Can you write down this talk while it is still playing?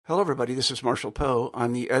Hello, everybody. This is Marshall Poe.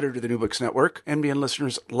 I'm the editor of the New Books Network. NBN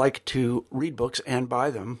listeners like to read books and buy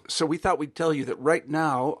them. So we thought we'd tell you that right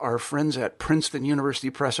now, our friends at Princeton University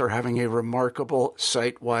Press are having a remarkable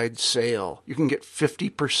site-wide sale. You can get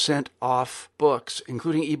 50% off books,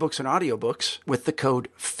 including ebooks and audiobooks, with the code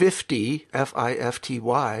 50,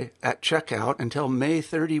 F-I-F-T-Y, at checkout until May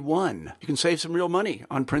 31. You can save some real money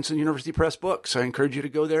on Princeton University Press books. I encourage you to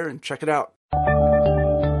go there and check it out.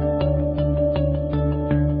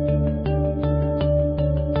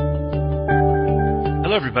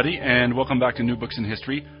 Hello, everybody, and welcome back to New Books in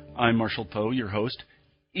History. I'm Marshall Poe, your host.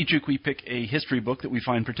 Each week we pick a history book that we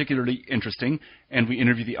find particularly interesting, and we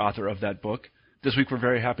interview the author of that book. This week we're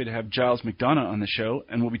very happy to have Giles McDonough on the show,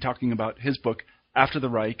 and we'll be talking about his book, After the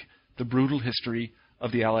Reich, The Brutal History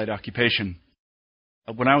of the Allied Occupation.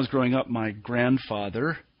 When I was growing up, my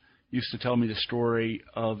grandfather used to tell me the story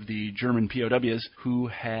of the German POWs who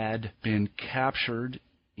had been captured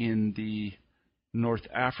in the North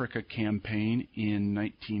Africa campaign in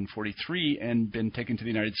 1943 and been taken to the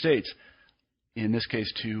United States, in this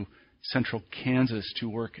case to central Kansas, to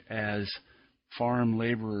work as farm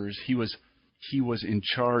laborers. He was in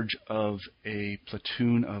charge of a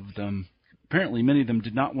platoon of them. Apparently, many of them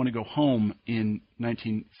did not want to go home in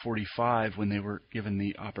 1945 when they were given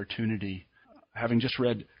the opportunity. Having just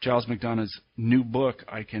read Giles McDonough's new book,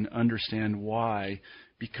 I can understand why,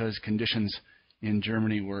 because conditions in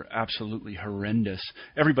Germany were absolutely horrendous.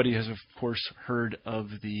 Everybody has, of course, heard of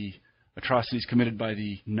the atrocities committed by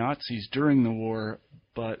the Nazis during the war,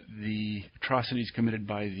 but the atrocities committed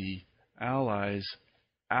by the Allies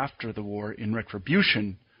after the war in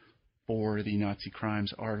retribution for the Nazi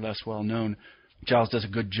crimes are less well known. Giles does a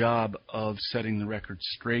good job of setting the record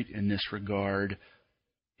straight in this regard.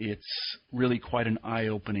 It's really quite an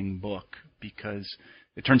eye-opening book because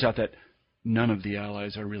it turns out that none of the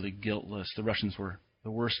Allies are really guiltless. The Russians were the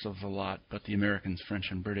worst of the lot, but the Americans, French,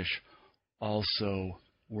 and British also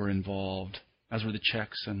were involved, as were the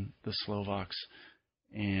Czechs and the Slovaks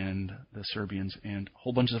and the Serbians and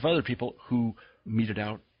whole bunches of other people who meted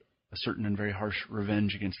out a certain and very harsh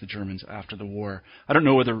revenge against the Germans after the war. I don't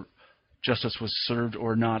know whether justice was served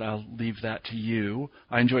or not. I'll leave that to you.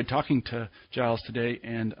 I enjoyed talking to Giles today,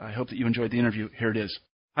 and I hope that you enjoyed the interview. Here it is.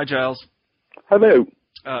 Hi, Giles. Hello.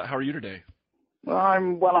 How are you today?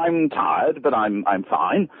 I'm tired, but I'm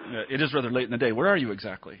fine. It is rather late in the day. Where are you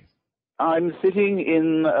exactly? I'm sitting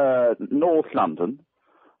in North London,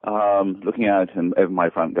 looking out over my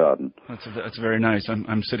front garden. That's very nice.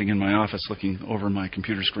 I'm sitting in my office looking over my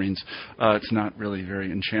computer screens. It's not really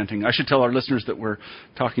very enchanting. I should tell our listeners that we're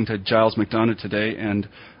talking to Giles McDonough today, and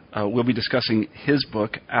we'll be discussing his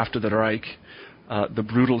book, After the Reich, The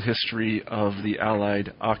Brutal History of the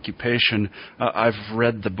Allied Occupation. I've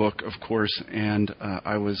read the book, of course, and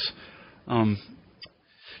I was...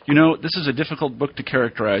 this is a difficult book to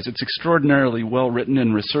characterize. It's extraordinarily well written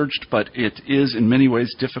and researched, but it is in many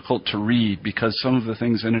ways difficult to read because some of the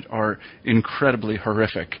things in it are incredibly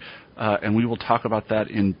horrific, and we will talk about that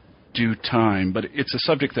in due time. But it's a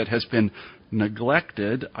subject that has been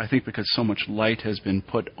neglected, I think because so much light has been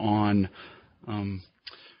put on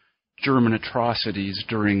German atrocities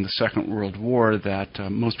during the Second World War that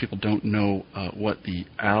most people don't know what the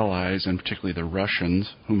Allies, and particularly the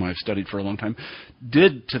Russians, whom I've studied for a long time,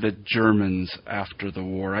 did to the Germans after the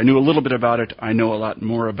war. I knew a little bit about it. I know a lot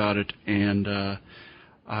more about it, and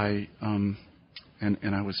I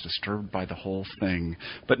was disturbed by the whole thing.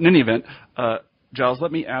 But in any event, Giles,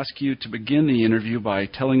 let me ask you to begin the interview by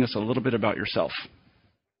telling us a little bit about yourself.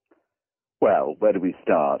 Well, where do we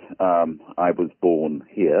start? I was born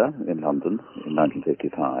here in London in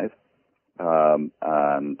 1955,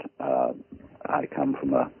 and I come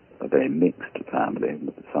from a very mixed family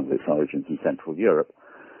with some of its origins in Central Europe.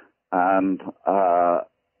 And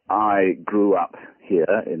I grew up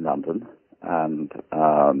here in London, and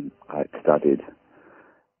I studied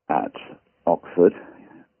at Oxford,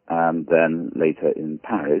 and then later in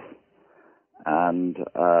Paris, and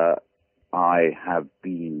I have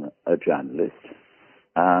been a journalist,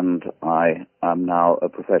 and I am now a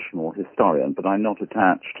professional historian, but I'm not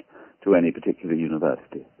attached to any particular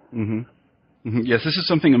university. Mm-hmm. Mm-hmm. Yes, this is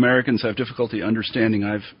something Americans have difficulty understanding.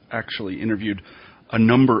 I've actually interviewed a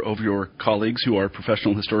number of your colleagues who are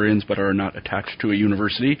professional historians but are not attached to a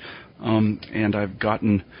university, and I've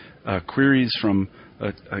gotten queries from,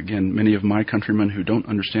 again, many of my countrymen who don't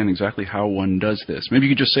understand exactly how one does this. Maybe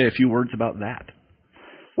you could just say a few words about that.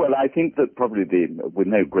 Well, I think that probably with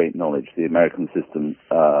no great knowledge, the American system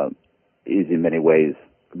is in many ways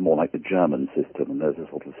more like the German system, and there's a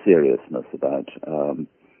sort of seriousness about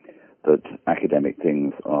that academic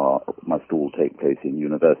things must all take place in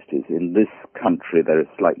universities. In this country, there is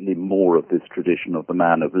slightly more of this tradition of the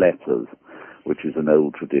man of letters, which is an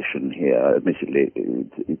old tradition here. Admittedly,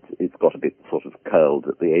 it's got a bit sort of curled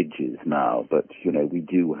at the edges now, but,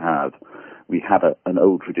 we have an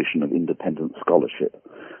old tradition of independent scholarship,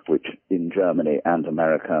 which in Germany and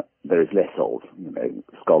America there is less of.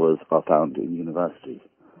 Scholars are found in universities.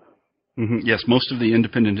 Mm-hmm. Yes, most of the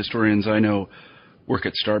independent historians I know work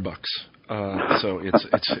at Starbucks, so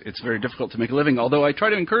it's very difficult to make a living. Although I try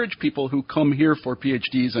to encourage people who come here for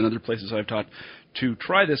PhDs and other places I've taught to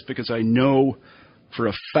try this, because I know for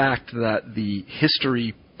a fact that the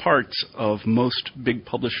history parts of most big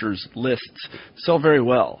publishers' lists sell very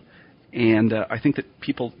well. And I think that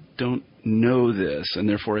people don't know this and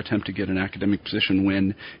therefore attempt to get an academic position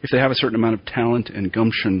when, if they have a certain amount of talent and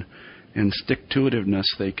gumption and stick-to-itiveness,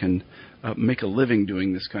 they can make a living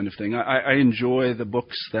doing this kind of thing. I enjoy the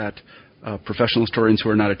books that professional historians who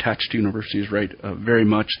are not attached to universities write very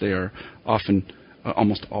much. They are often,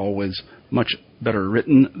 almost always, much better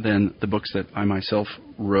written than the books that I myself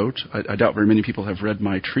wrote. I doubt very many people have read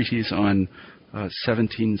my treatise on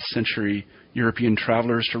 17th century European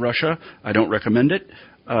travelers to Russia. I don't recommend it,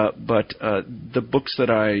 but the books that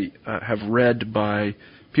I have read by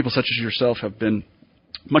people such as yourself have been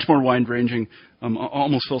much more wide-ranging,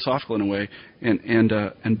 almost philosophical in a way,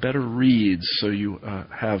 and better reads, so you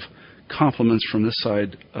have compliments from this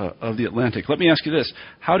side of the Atlantic. Let me ask you this.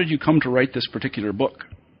 How did you come to write this particular book?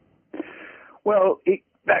 Well,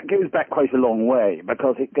 that goes back quite a long way,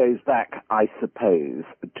 because it goes back, I suppose,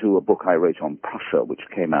 to a book I wrote on Prussia, which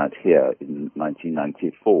came out here in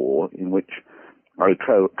 1994, in which I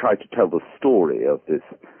tried to tell the story of this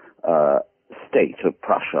state of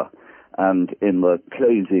Prussia. And in the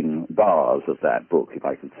closing bars of that book, if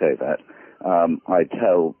I could say that, I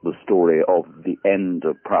tell the story of the end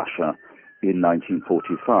of Prussia in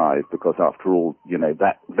 1945, because after all,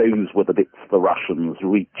 those were the bits the Russians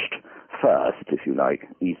reached first, if you like.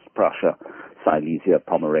 East Prussia, Silesia,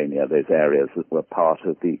 Pomerania, those areas that were part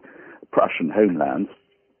of the Prussian homelands.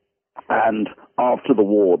 And after the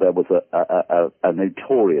war, there was a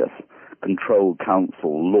notorious Control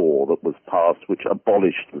Council law that was passed, which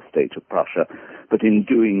abolished the state of Prussia, but in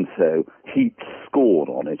doing so heaped scorn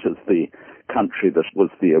on it as the country that was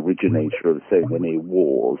the originator of so many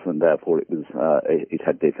wars, and therefore it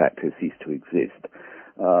had de facto ceased to exist.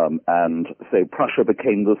 And so Prussia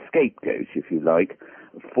became the scapegoat, if you like,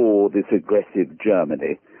 for this aggressive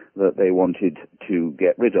Germany that they wanted to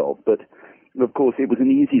get rid of. But of course, it was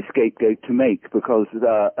an easy scapegoat to make, because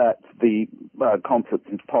at the conference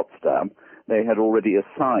in Potsdam, they had already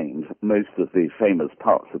assigned most of the famous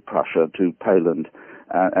parts of Prussia to Poland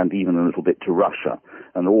and even a little bit to Russia.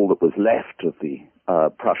 And all that was left of the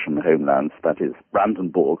Prussian homelands, that is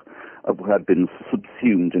Brandenburg, had been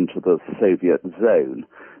subsumed into the Soviet zone.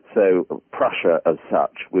 So Prussia, as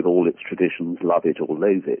such, with all its traditions, love it or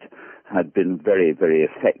loathe it, had been very, very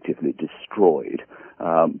effectively destroyed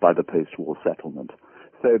by the post-war settlement.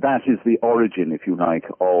 So that is the origin, if you like,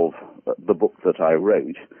 of the book that I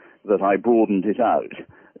wrote, that I broadened it out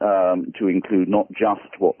to include not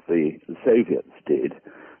just what the Soviets did,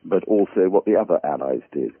 but also what the other allies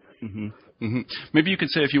did. Mm-hmm. Mm-hmm. Maybe you could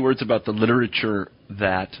say a few words about the literature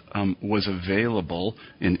that was available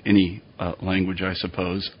in any language, I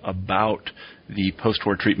suppose, about the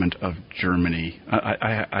post-war treatment of Germany.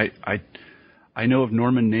 I know of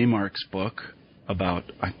Norman Naimark's book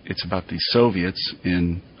it's about the Soviets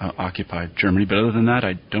in occupied Germany, but other than that,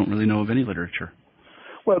 I don't really know of any literature.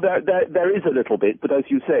 Well, there is a little bit, but as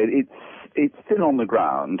you say, it's thin on the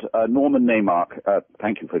ground. Norman Naimark,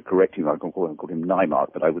 thank you for correcting me, I can call him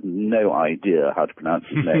Naimark, but I have no idea how to pronounce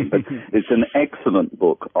his name. But it's an excellent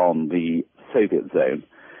book on the Soviet zone.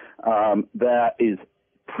 There is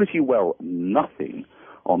pretty well nothing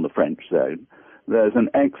on the French zone. There's an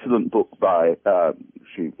excellent book by, I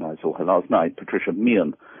saw her last night, Patricia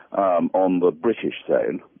Meehan, on the British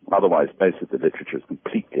zone. Otherwise, most of the literature is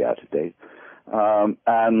completely out of date.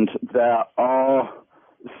 And there are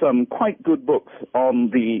some quite good books on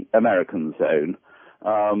the American zone.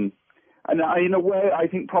 And in a way, I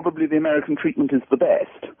think probably the American treatment is the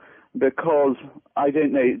best, because, I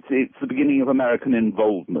don't know, it's the beginning of American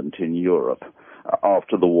involvement in Europe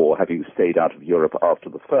after the war, having stayed out of Europe after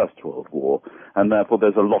the First World War, and therefore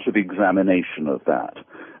there's a lot of examination of that.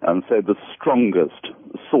 And so the strongest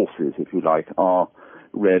sources, if you like, are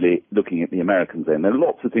really looking at the American zone. There are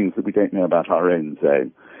lots of things that we don't know about our own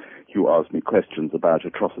zone. You ask me questions about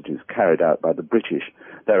atrocities carried out by the British.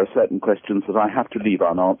 There are certain questions that I have to leave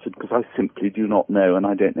unanswered because I simply do not know, and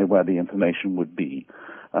I don't know where the information would be.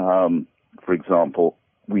 For example,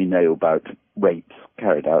 we know about rapes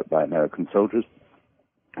carried out by American soldiers.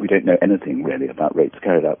 We don't know anything really about rapes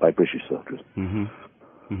carried out by British soldiers. Mm-hmm.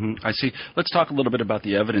 Mm-hmm. I see. Let's talk a little bit about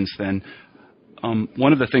the evidence then.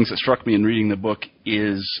 One of the things that struck me in reading the book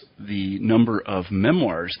is the number of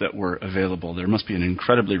memoirs that were available. There must be an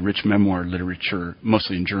incredibly rich memoir literature,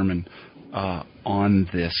 mostly in German, on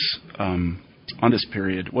this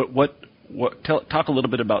period. Talk a little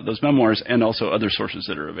bit about those memoirs and also other sources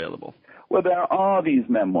that are available. Well, there are these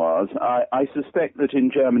memoirs. I suspect that in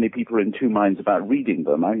Germany people are in two minds about reading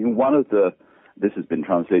them. I mean, this has been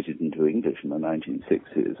translated into English in the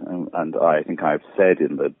 1960s, and I think I've said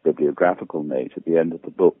in the bibliographical note at the end of the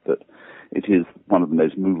book that it is one of the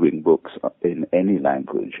most moving books in any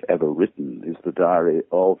language ever written, is the diary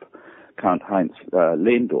of Count Heinz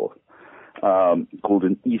Lehndorff, called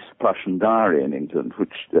an East Prussian Diary in England,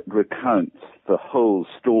 which recounts the whole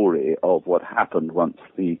story of what happened once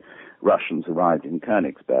the Russians arrived in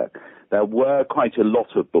Königsberg. There were quite a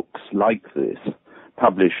lot of books like this,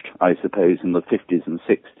 published, I suppose, in the 50s and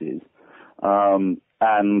 60s.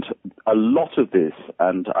 And a lot of this,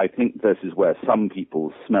 and I think this is where some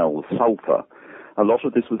people smell sulfur, a lot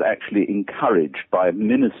of this was actually encouraged by a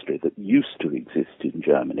ministry that used to exist in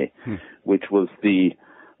Germany, which was the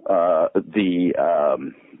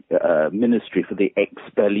Ministry for the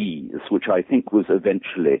Expellees, which I think was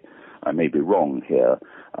eventually, I may be wrong here,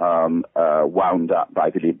 wound up by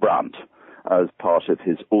Willy Brandt as part of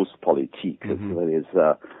his Ostpolitik, his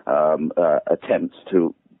attempts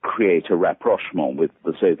to create a rapprochement with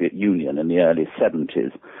the Soviet Union in the early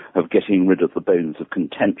 70s of getting rid of the bones of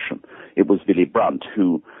contention. It was Willy Brandt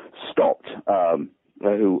who stopped,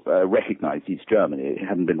 who recognized East Germany. It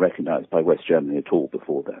hadn't been recognized by West Germany at all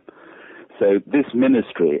before then. So this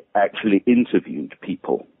ministry actually interviewed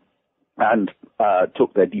people and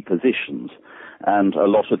took their depositions, and a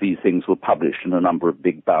lot of these things were published in a number of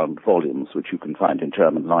big bound volumes, which you can find in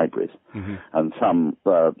German libraries. And some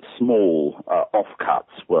small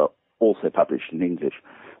offcuts were also published in English.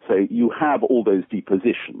 So you have all those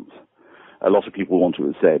depositions. A lot of people want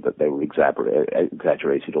to say that they were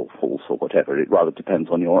exaggerated or false or whatever. It rather depends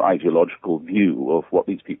on your ideological view of what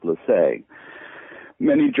these people are saying.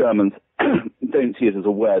 Many Germans don't see it as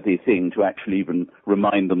a worthy thing to actually even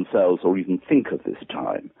remind themselves or even think of this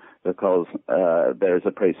time, because there is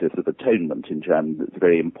a process of atonement in Germany that's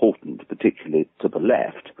very important, particularly to the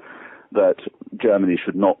left, that Germany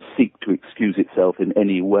should not seek to excuse itself in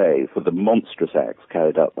any way for the monstrous acts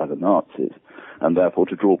carried out by the Nazis, and therefore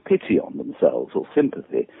to draw pity on themselves or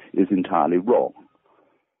sympathy is entirely wrong.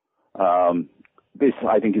 This,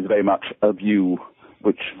 I think, is very much a view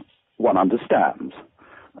which one understands,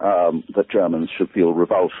 that Germans should feel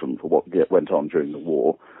revulsion for what went on during the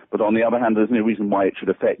war. But on the other hand, there's no reason why it should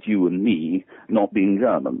affect you and me not being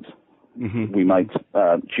Germans. We might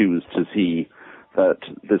choose to see that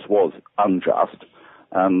this was unjust,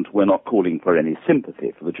 and we're not calling for any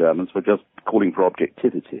sympathy for the Germans, we're just calling for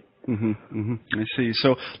objectivity. I see.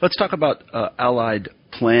 So let's talk about Allied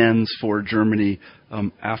plans for Germany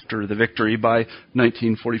after the victory. By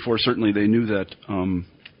 1944, certainly they knew that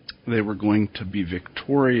they were going to be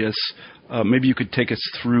victorious. Maybe you could take us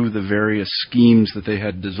through the various schemes that they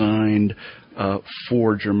had designed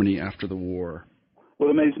for Germany after the war. Well,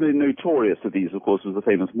 the most notorious of these, of course, was the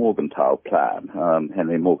famous Morgenthau Plan.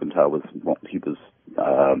 Henry Morgenthau was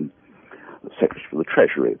Secretary for the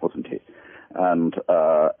Treasury, wasn't he? And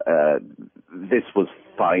this was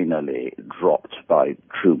finally dropped by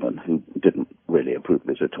Truman, who didn't really approve of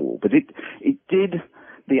it at all. But it did.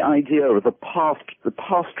 The idea of the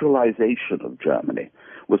pastoralization of Germany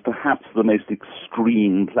was perhaps the most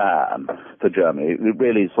extreme plan for Germany. It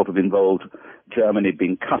really sort of involved Germany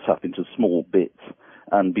being cut up into small bits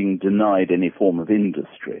and being denied any form of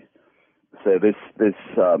industry. So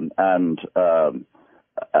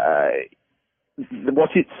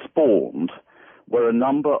what it spawned were a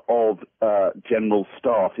number of general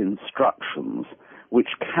staff instructions which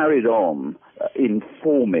carried on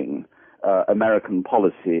informing American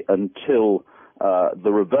policy until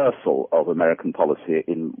the reversal of American policy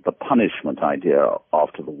in the punishment idea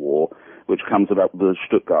after the war, which comes about with the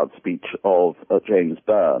Stuttgart speech of James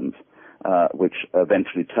Burns, which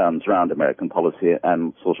eventually turns around American policy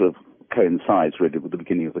and sort of coincides really with the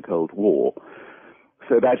beginning of the Cold War.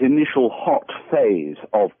 So that initial hot phase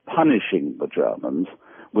of punishing the Germans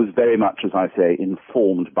was very much, as I say,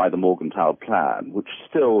 informed by the Morgenthau Plan, which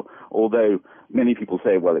still, although many people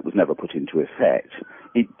say, well, it was never put into effect,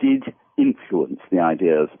 it did influence the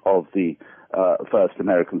ideas of the first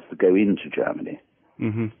Americans to go into Germany.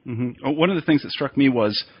 One of the things that struck me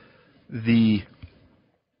was the,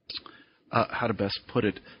 how to best put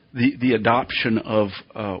it, the adoption of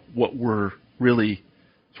what were really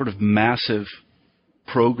sort of massive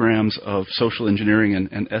programs of social engineering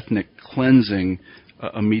and ethnic cleansing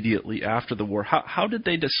immediately after the war. How did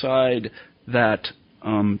they decide that,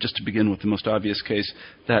 just to begin with the most obvious case,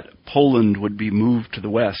 that Poland would be moved to the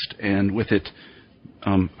west, and with it,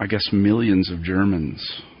 I guess, millions of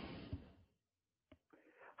Germans?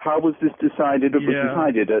 How was this decided? It was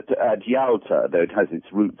decided at Yalta, though it has its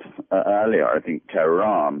roots earlier, I think,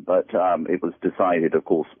 Tehran, but it was decided, of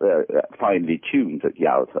course, finely tuned at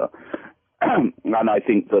Yalta. And I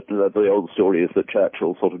think that the old story is that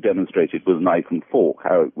Churchill sort of demonstrated with knife and fork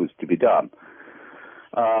how it was to be done.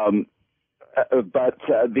 But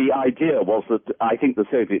the idea was that I think the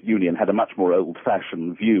Soviet Union had a much more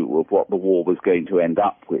old-fashioned view of what the war was going to end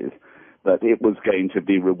up with, that it was going to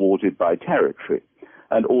be rewarded by territory.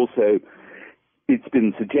 And also, it's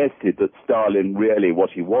been suggested that Stalin really what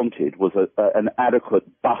he wanted was an adequate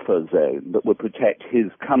buffer zone that would protect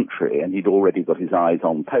his country, and he'd already got his eyes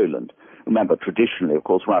on Poland. Remember, traditionally, of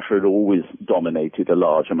course, Russia had always dominated a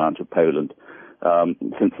large amount of Poland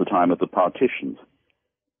since the time of the partitions.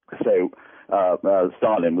 So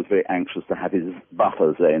Stalin was very anxious to have his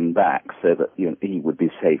buffer zone back so that he would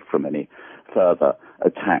be safe from any further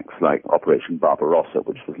attacks like Operation Barbarossa,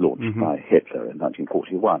 which was launched by Hitler in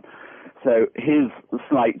 1941. So his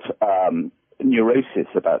slight neurosis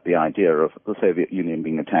about the idea of the Soviet Union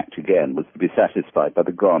being attacked again was to be satisfied by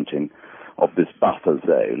the granting of this buffer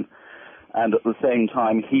zone. And at the same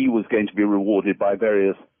time, he was going to be rewarded by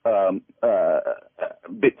various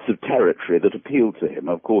bits of territory that appealed to him.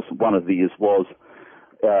 Of course, one of these was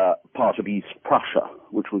part of East Prussia,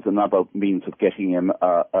 which was another means of getting him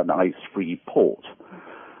an ice-free port.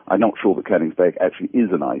 I'm not sure that Königsberg actually is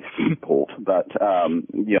an ice-free port, but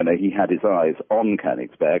he had his eyes on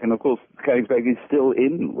Königsberg, and of course, Königsberg is still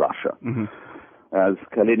in Russia as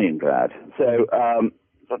Kaliningrad. So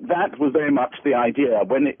that was very much the idea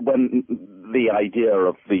when the idea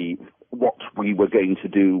of what we were going to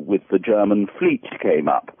do with the German fleet came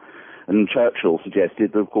up, and Churchill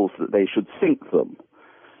suggested, of course, that they should sink them.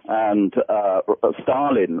 And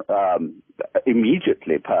Stalin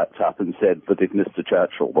immediately perked up and said that if Mr.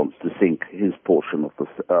 Churchill wants to sink his portion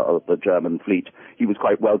of the German fleet, he was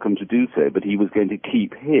quite welcome to do so, but he was going to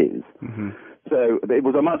keep his. So it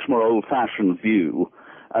was a much more old-fashioned view,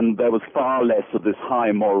 and there was far less of this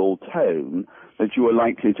high moral tone that you were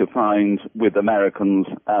likely to find with Americans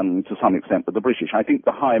and to some extent with the British. I think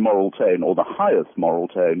the high moral tone, or the highest moral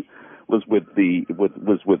tone, was with the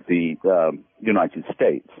United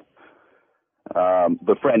States.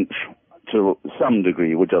 The French, to some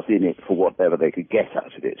degree, were just in it for whatever they could get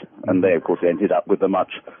out of it, and they, of course, ended up with a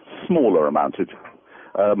much smaller amount of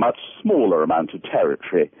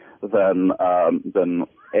territory than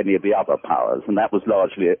any of the other powers, and that was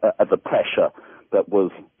largely the pressure that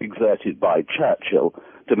was exerted by Churchill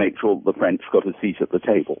to make sure that the French got a seat at the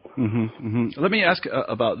table. Let me ask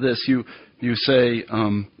about this. You say,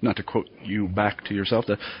 not to quote you back to yourself,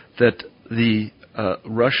 that the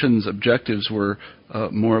Russians' objectives were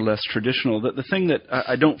more or less traditional. The thing that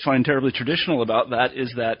I don't find terribly traditional about that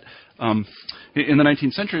is that in the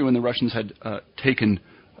 19th century, when the Russians had taken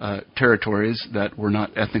territories that were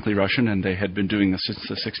not ethnically Russian, and they had been doing this since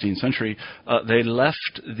the 16th century, they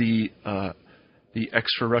left the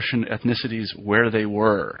extra-Russian ethnicities where they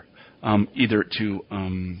were, either to,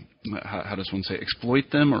 how does one say, exploit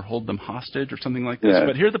them or hold them hostage or something like this. Yeah.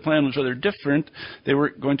 But here the plan was rather different. They were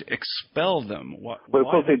going to expel them. Well, of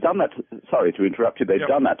course, they'd done that, sorry to interrupt you, they'd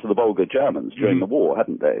done that to the Volga Germans during the war,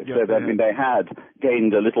 hadn't they? So, they had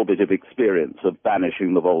gained a little bit of experience of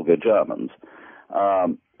banishing the Volga Germans.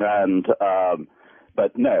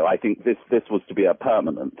 But no, I think this was to be a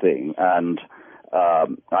permanent thing, and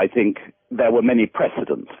I think there were many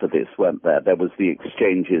precedents for this, weren't there? There was the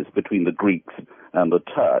exchanges between the Greeks and the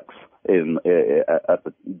Turks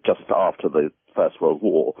just after the First World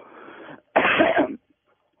War.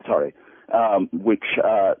 Sorry. Which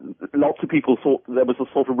lots of people thought there was a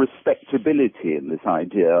sort of respectability in this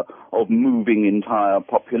idea of moving entire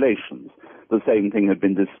populations. The same thing had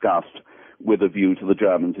been discussed with a view to the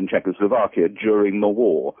Germans in Czechoslovakia during the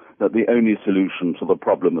war, that the only solution to the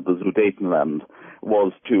problem of the Sudetenland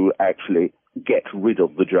was to actually get rid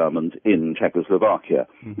of the Germans in Czechoslovakia.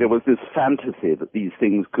 There was this fantasy that these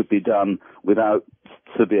things could be done without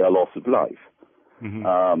severe loss of life.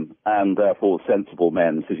 And therefore sensible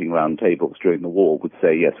men sitting around tables during the war would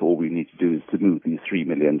say, yes, all we need to do is to move these 3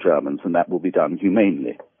 million Germans, and that will be done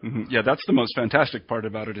humanely. Yeah, that's the most fantastic part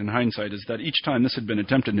about it in hindsight, is that each time this had been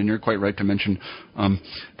attempted, and you're quite right to mention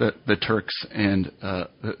the Turks and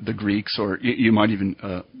the Greeks, or you might even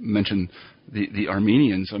mention the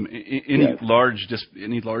Armenians. Any Yes. large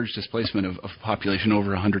displacement of population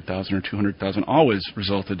over 100,000 or 200,000 always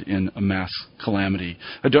resulted in a mass calamity.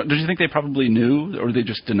 Do you think they probably knew, or are they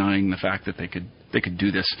just denying the fact that they could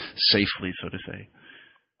do this safely, so to say?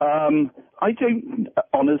 I don't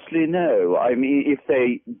honestly know. I mean, if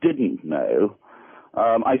they didn't know,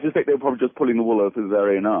 I suspect they were probably just pulling the wool over their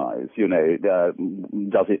own eyes.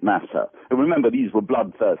 Does it matter? And remember, these were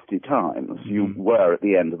bloodthirsty times. Mm-hmm. You were at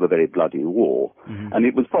the end of a very bloody war. Mm-hmm. And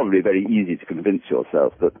it was probably very easy to convince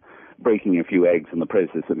yourself that breaking a few eggs in the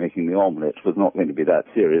process of making the omelette was not going to be that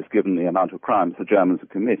serious, given the amount of crimes the Germans had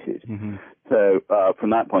committed. Mm-hmm. So, from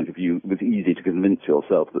that point of view, it was easy to convince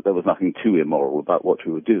yourself that there was nothing too immoral about what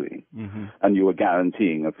you were doing. Mm-hmm. And you were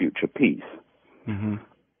guaranteeing a future peace. Mm-hmm.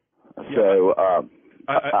 So,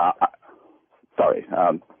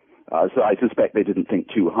 so I suspect they didn't think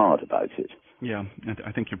too hard about it. Yeah,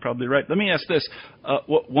 I think you're probably right. Let me ask this.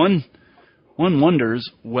 One wonders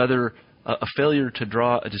whether a failure to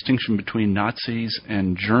draw a distinction between Nazis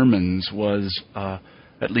and Germans was,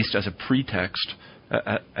 at least as a pretext,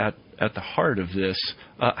 at the heart of this.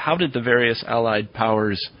 How did the various Allied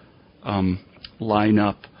powers line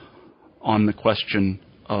up on the question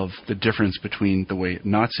of the difference between the way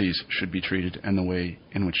Nazis should be treated and the way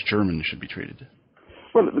in which Germans should be treated?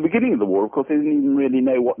 Well, at the beginning of the war, of course, they didn't even really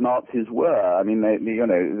know what Nazis were. I mean,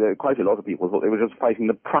 quite a lot of people thought they were just fighting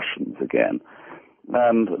the Prussians again.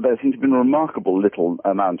 And there seemed to be a remarkable little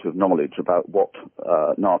amount of knowledge about what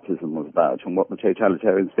Nazism was about and what the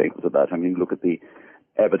totalitarian state was about. I mean, look at the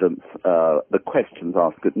evidence, the questions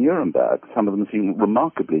asked at Nuremberg. Some of them seem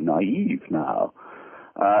remarkably naive now.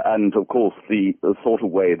 And, of course, the sort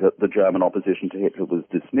of way that the German opposition to Hitler was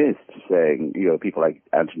dismissed, saying, people like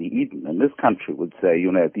Anthony Eden in this country would say,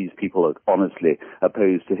 if these people are honestly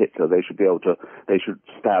opposed to Hitler, they should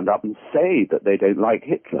stand up and say that they don't like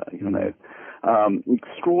Hitler,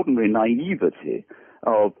 extraordinary naivety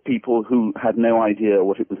of people who had no idea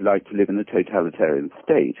what it was like to live in a totalitarian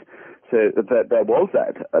state. So there was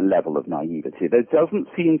that level of naivety. There doesn't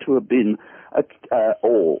seem to have been,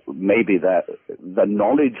 or maybe the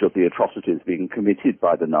knowledge of the atrocities being committed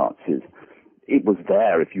by the Nazis, it was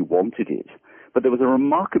there if you wanted it. But there was a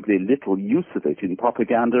remarkably little use of it in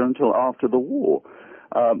propaganda until after the war.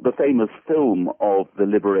 The famous film of the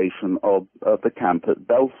liberation of the camp at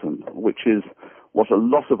Belsen, which is what a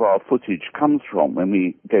lot of our footage comes from when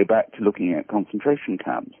we go back to looking at concentration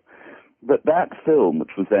camps. But that film,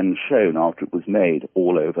 which was then shown after it was made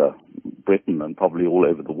all over Britain and probably all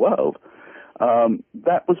over the world,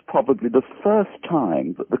 that was probably the first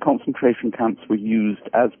time that the concentration camps were used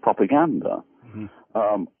as propaganda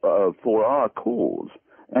for our cause.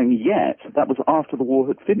 And yet, that was after the war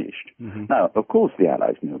had finished. Mm-hmm. Now, of course, the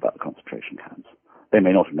Allies knew about the concentration camps. They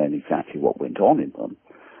may not have known exactly what went on in them,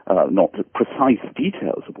 not precise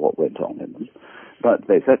details of what went on in them, but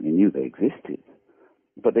they certainly knew they existed.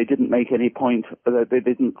 But they didn't make any point, they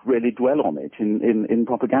didn't really dwell on it in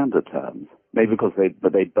propaganda terms. Maybe because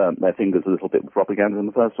they burnt their fingers a little bit with propaganda in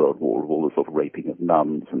the First World War, all the sort of raping of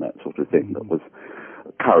nuns and that sort of thing that was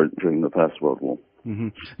current during the First World War. Mm-hmm.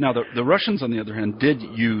 Now, the Russians, on the other hand, did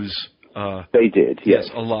use... they did, yes.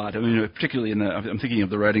 A lot. I mean, particularly I'm thinking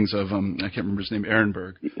of the writings of, I can't remember his name,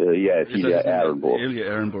 Ehrenberg. Yes, Ilya Ehrenburg. Ilya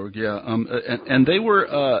Ehrenburg, yeah. And they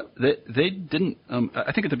were, they didn't,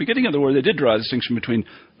 I think at the beginning of the war, they did draw a distinction between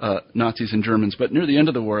Nazis and Germans, but near the end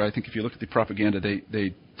of the war, I think if you look at the propaganda,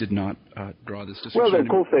 they did not draw this distinction. Well, of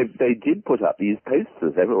course, they did put up these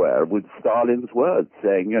posters everywhere with Stalin's words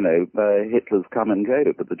saying, Hitler's come and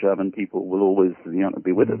go, but the German people will always,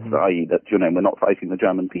 be with us, i.e. that, we're not fighting the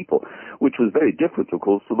German people, which was very different, of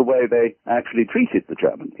course, to the way they actually treated the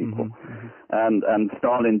German people. And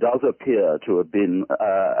Stalin does appear to have been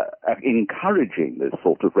encouraging this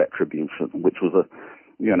sort of retribution, which was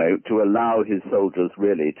to allow his soldiers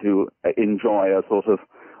really to enjoy a sort of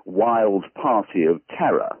wild party of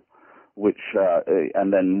terror, which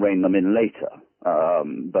and then rein them in later.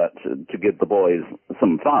 But to give the boys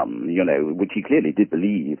some fun, which he clearly did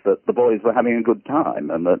believe that the boys were having a good time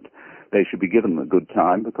and that they should be given a good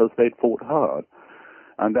time because they'd fought hard.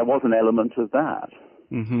 And there was an element of that.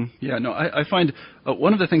 Mm-hmm. Yeah, no, I find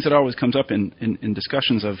one of the things that always comes up in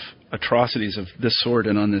discussions of atrocities of this sort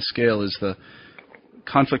and on this scale is the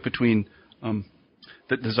conflict between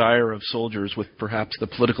the desire of soldiers with perhaps the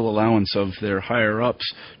political allowance of their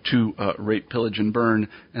higher-ups to rape, pillage, and burn,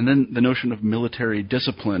 and then the notion of military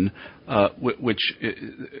discipline, which,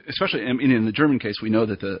 especially in the German case, we know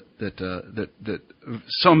that that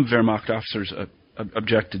some Wehrmacht officers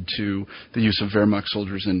objected to the use of Wehrmacht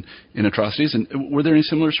soldiers in atrocities. And were there any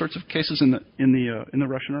similar sorts of cases in the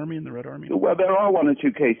Russian army, in the Red Army? Well, there are one or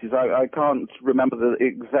two cases. I can't remember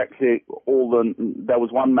exactly all the. There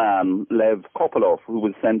was one man, Lev Kopolov, who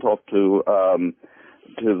was sent off to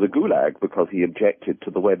the Gulag because he objected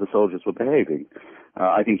to the way the soldiers were behaving.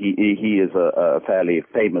 I think he is a fairly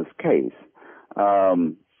famous case.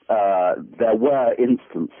 There were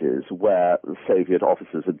instances where Soviet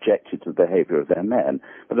officers objected to the behavior of their men,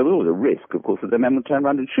 but there was always a risk, of course, that their men would turn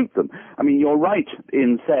around and shoot them. I mean, you're right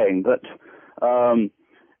in saying that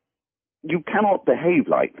you cannot behave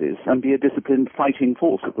like this and be a disciplined fighting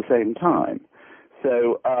force at the same time.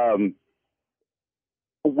 So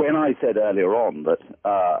when I said earlier on that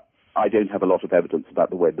I don't have a lot of evidence about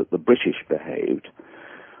the way that the British behaved,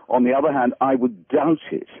 on the other hand, I would doubt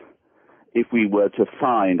it. If we were to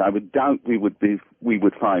find, I would doubt we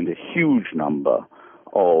would find a huge number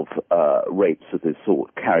of rapes of this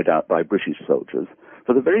sort carried out by British soldiers,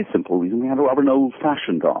 for the very simple reason we had rather an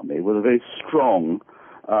old-fashioned army with a very strong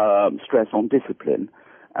stress on discipline,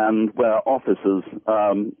 and where officers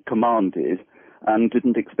commanded and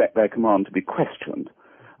didn't expect their command to be questioned,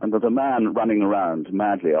 and that a man running around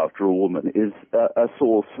madly after a woman is a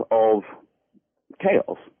source of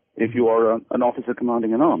chaos if you are an officer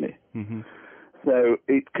commanding an army. Mm-hmm. So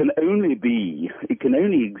it can only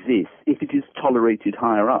exist if it is tolerated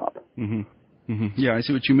higher up. Mm-hmm. Mm-hmm. Yeah, I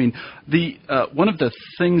see what you mean. One of the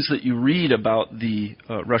things that you read about the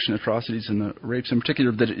Russian atrocities and the rapes in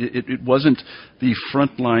particular, that it wasn't the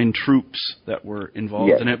frontline troops that were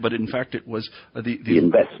involved in it, but in fact it was the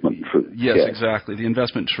investment troops. Yes, exactly, the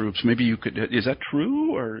investment troops. Maybe you could. Is that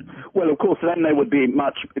true? Or well, of course, then they would be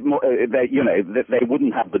much more. They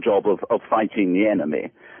wouldn't have the job of fighting the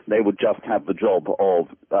enemy. They would just have the job of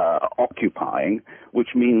occupying,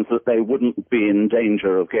 which means that they wouldn't be in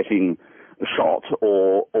danger of getting shot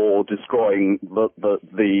or destroying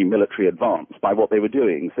the military advance by what they were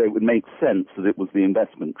doing. So it would make sense that it was the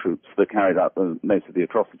investment troops that carried out most of the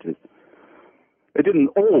atrocities. It didn't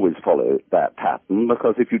always follow that pattern,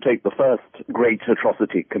 because if you take the first great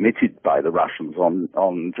atrocity committed by the Russians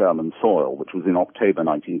on German soil, which was in October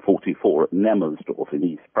 1944 at Nemmersdorf in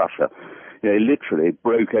East Prussia, they literally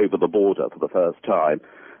broke over the border for the first time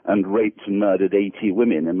and raped and murdered 80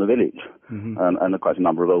 women in the village, mm-hmm. and quite a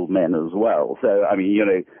number of old men as well. So, I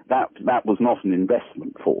mean, that was not an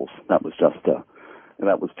investment force. That was just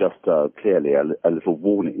clearly a little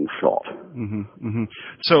warning shot. Mm-hmm, mm-hmm.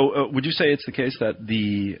 So, would you say it's the case that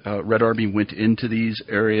the Red Army went into these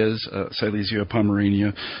areas, Silesia,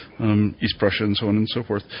 Pomerania, East Prussia, and so on and so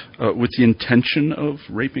forth, with the intention of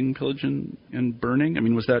raping, pillaging, and burning? I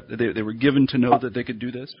mean, was that they were given to know that they could do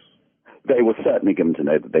this? They were certainly given to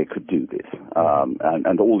know that they could do this,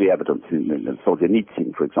 and all the evidence in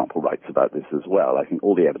Solzhenitsyn, for example, writes about this as well. I think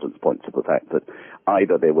all the evidence points to the fact that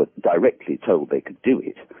either they were directly told they could do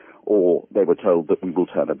it, or they were told that we will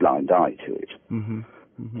turn a blind eye to it. Mm-hmm.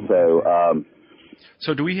 Mm-hmm.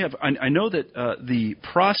 So do we have? I know that the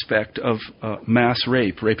prospect of mass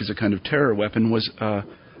rape is a kind of terror weapon, was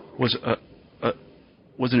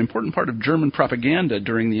an important part of German propaganda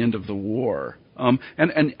during the end of the war.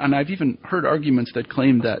 And I've even heard arguments that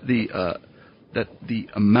claim that the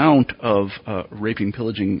amount of raping,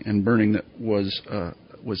 pillaging, and burning that was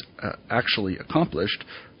actually accomplished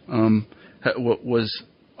was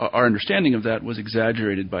our understanding of that was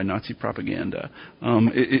exaggerated by Nazi propaganda.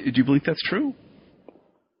 Do you believe that's true?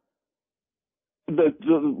 Before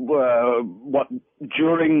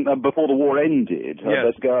the war ended, yes.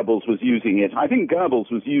 That Goebbels was using it. I think Goebbels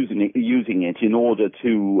was using it in order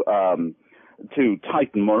to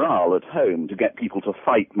tighten morale at home, to get people to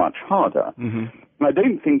fight much harder. Mm-hmm. I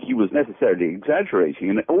don't think he was necessarily exaggerating,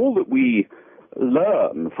 and all that we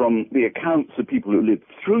learn from the accounts of people who lived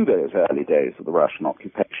through those early days of the Russian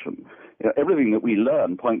occupation, everything that we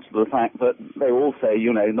learn points to the fact that they all say,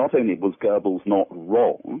 not only was Goebbels not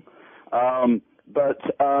wrong, but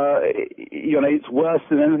it's worse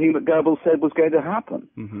than anything that Goebbels said was going to happen.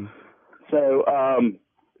 Mm-hmm. So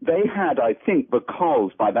they had, I think,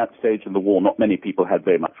 because by that stage of the war not many people had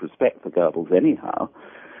very much respect for Goebbels anyhow,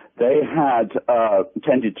 they had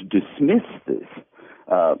tended to dismiss this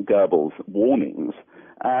Goebbels' warnings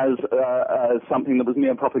as something that was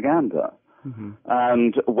mere propaganda. Mm-hmm.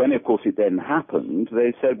 And when, of course, it then happened,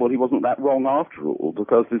 they said, well, he wasn't that wrong after all,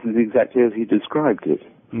 because this is exactly as he described it.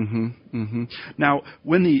 Mm-hmm. Mm-hmm. Now,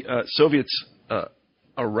 when the Soviets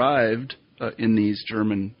arrived in these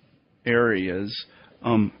German areas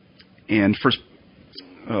and first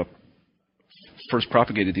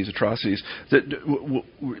propagated these atrocities,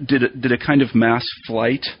 did a kind of mass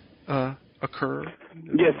flight occur?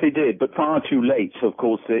 Yes, they did, but far too late, of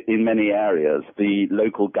course, in many areas. The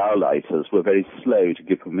local Gauleiters were very slow to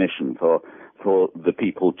give permission for the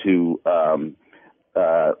people to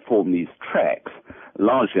form these treks,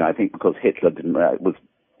 largely, I think, because Hitler was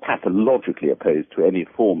pathologically opposed to any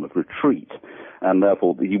form of retreat, and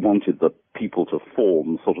therefore he wanted the people to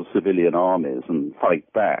form sort of civilian armies and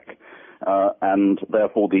fight back. And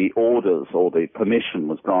therefore the orders or the permission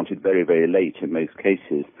was granted very, very late in most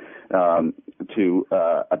cases to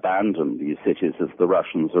abandon these cities as the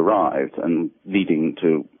Russians arrived, and leading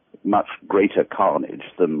to much greater carnage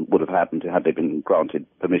than would have happened had they been granted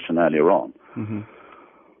permission earlier on. Mm-hmm.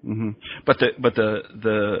 Mm-hmm. But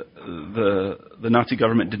the Nazi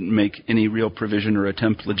government didn't make any real provision or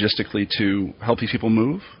attempt logistically to help these people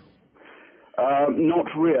move? Not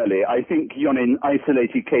really. I think, in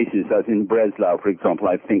isolated cases, as in Breslau, for example,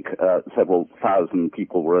 I think several thousand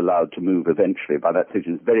people were allowed to move eventually. By that stage,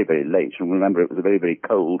 it was very, very late. And remember, it was a very, very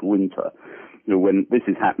cold winter. When this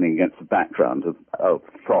is happening against the background of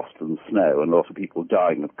frost and snow and a lot of people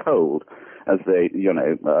dying of cold as they,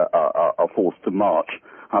 are forced to march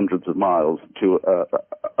hundreds of miles to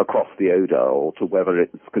across the Oder or to wherever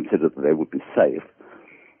it's considered that they would be safe.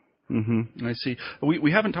 Mm-hmm. I see.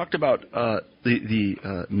 We haven't talked about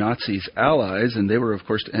the Nazis' allies, and they were, of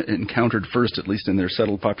course, encountered first, at least in their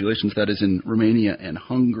settled populations, that is in Romania and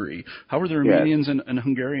Hungary. How were the Romanians and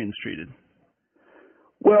Hungarians treated?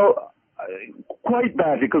 Well, quite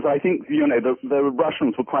badly, because I think, the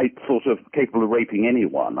Russians were quite sort of capable of raping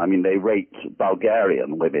anyone. I mean, they raped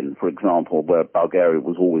Bulgarian women, for example, where Bulgaria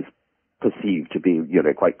was always perceived to be,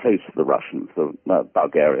 quite close to the Russians, the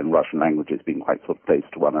Bulgarian and Russian languages being quite sort of close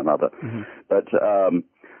to one another. Mm-hmm. But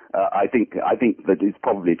I think that it's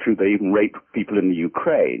probably true they even raped people in the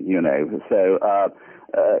Ukraine, So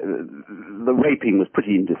the raping was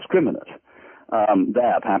pretty indiscriminate.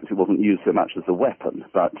 There, perhaps it wasn't used so much as a weapon,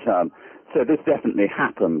 but so this definitely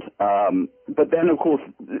happened. But then, of course,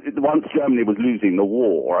 once Germany was losing the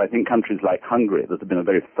war, I think countries like Hungary, that had been a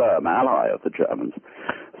very firm ally of the Germans,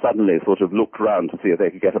 suddenly sort of looked around to see if they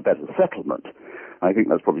could get a better settlement. I think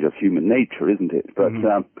that's probably just human nature, isn't it? But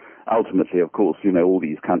ultimately, of course, all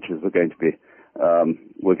these countries were going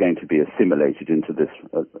to be assimilated into this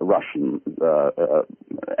Russian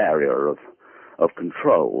area of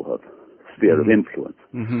control, of sphere of influence.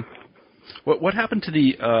 Mm-hmm. What happened to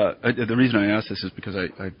the reason I ask this is because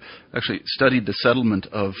I actually studied the settlement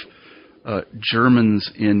of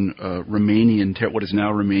Germans in what is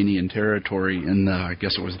now Romanian territory in I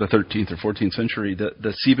guess it was the 13th or 14th century.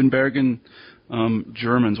 The Siebenbergen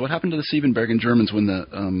Germans. What happened to the Siebenbergen Germans when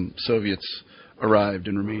the Soviets arrived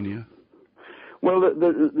in Romania? Well,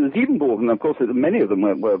 the Siebenbergen, of course, many of them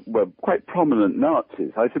were quite prominent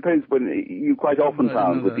Nazis. I suppose when you quite often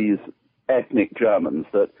found with these ethnic Germans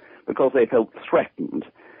that because they felt threatened,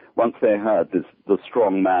 once they heard the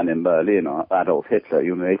strong man in Berlin, Adolf Hitler,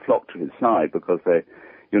 they flocked to his side because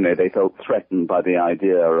they felt threatened by the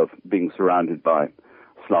idea of being surrounded by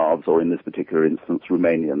Slavs, or in this particular instance,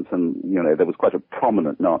 Romanians. And, there was quite a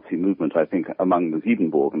prominent Nazi movement, I think, among the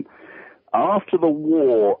Siebenbergen. After the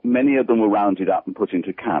war, many of them were rounded up and put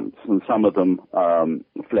into camps, and some of them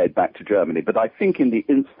fled back to Germany. But I think in the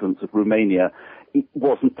instance of Romania, it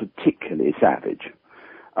wasn't particularly savage.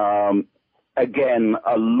 Again,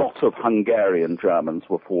 a lot of Hungarian Germans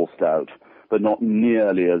were forced out, but not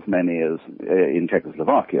nearly as many as in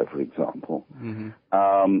Czechoslovakia, for example. Mm-hmm.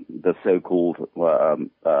 The so-called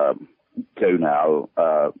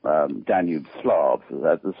Danube Slavs,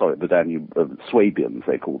 the Danube Swabians,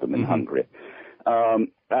 they called them in Hungary.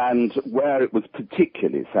 And where it was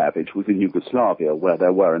particularly savage was in Yugoslavia, where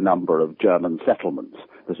there were a number of German settlements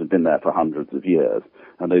that had been there for hundreds of years,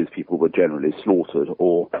 and those people were generally slaughtered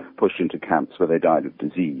or pushed into camps where they died of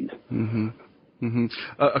disease. Mm-hmm. Mm-hmm.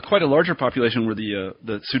 Quite a larger population were the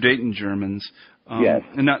Sudeten Germans. Yes.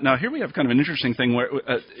 And now here we have kind of an interesting thing where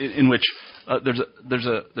in which there's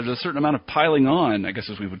a certain amount of piling on, I guess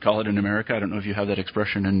as we would call it in America. I don't know if you have that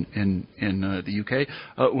expression in the UK,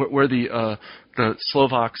 where the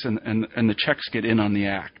Slovaks and the Czechs get in on the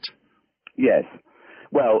act. Yes.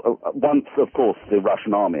 Well, once, of course, the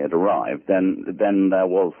Russian army had arrived, then there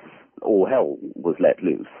was all hell was let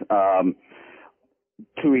loose.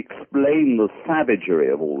 To explain the savagery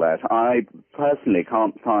of all that, I personally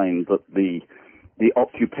can't find that the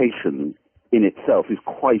occupation in itself is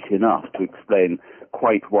quite enough to explain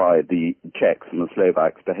quite why the Czechs and the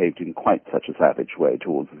Slovaks behaved in quite such a savage way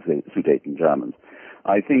towards the Sudeten Germans.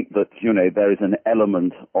 I think that, there is an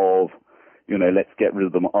element of, let's get rid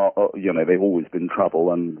of them, they've always been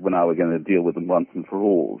trouble and now we're going to deal with them once and for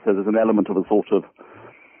all. So there's an element of a sort of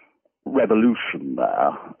revolution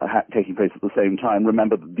there taking place at the same time,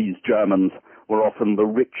 remember that these Germans were often the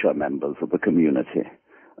richer members of the community.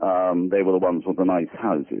 They were the ones with the nice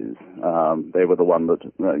houses. They were the one that,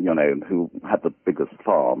 who had the biggest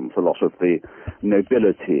farms. A lot of the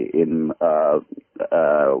nobility in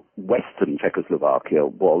Western Czechoslovakia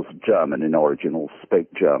was German in origin or spoke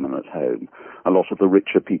German at home. A lot of the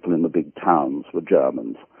richer people in the big towns were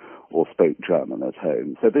Germans or spoke German at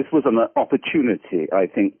home. So this was an opportunity, I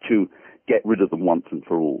think, to get rid of them once and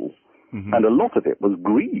for all. Mm-hmm. And a lot of it was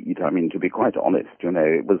greed. I mean, to be quite honest,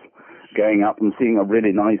 it was going up and seeing a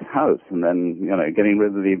really nice house and then, getting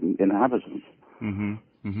rid of the inhabitants. Mm-hmm.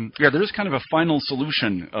 Mm-hmm. Yeah, there is kind of a final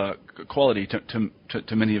solution quality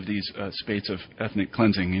to many of these spates of ethnic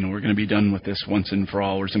cleansing. We're going to be done with this once and for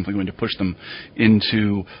all. We're simply going to push them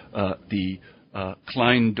into the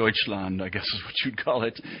Klein Deutschland, I guess is what you'd call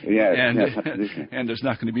it. Yes, and there's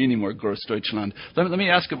not going to be any more Gross Deutschland. Let me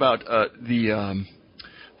ask about the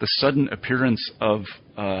sudden appearance of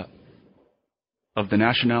the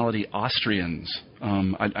nationality Austrians.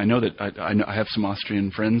 I know that I have some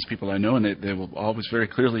Austrian friends, people I know, and they will always very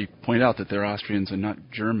clearly point out that they're Austrians and not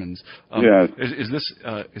Germans. Yes. Is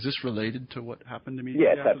this related to what happened to me?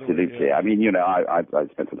 Yes, absolutely. Yeah. I mean, I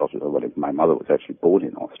spent a lot of my mother was actually born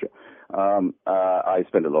in Austria. I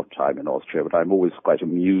spent a lot of time in Austria, but I'm always quite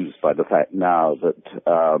amused by the fact now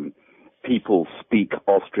that people speak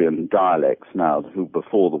Austrian dialects now who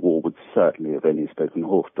before the war would certainly have only spoken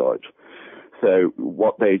Hochdeutsch. So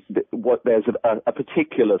there's a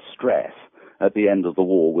particular stress at the end of the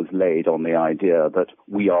war was laid on the idea that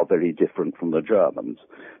we are very different from the Germans.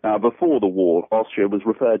 Now, before the war, Austria was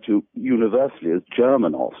referred to universally as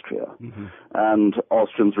German Austria, mm-hmm. and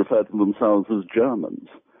Austrians referred to themselves as Germans.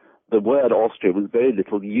 The word Austria was very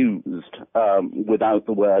little used without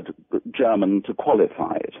the word German to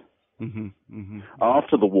qualify it. Mm-hmm. Mm-hmm.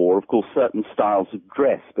 After the war, of course, certain styles of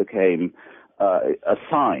dress became a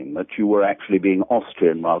sign that you were actually being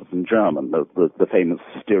Austrian rather than German. The famous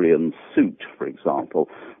Styrian suit, for example,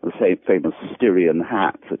 the famous Styrian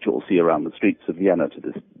hat that you'll see around the streets of Vienna to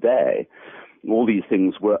this day. All these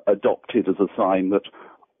things were adopted as a sign that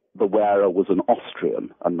the wearer was an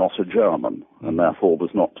Austrian and not a German, and therefore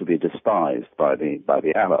was not to be despised by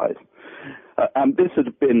the Allies. And this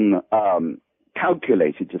had been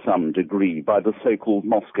calculated to some degree by the so-called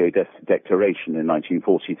Moscow Declaration in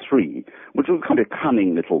 1943, which was a kind of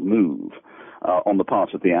cunning little move on the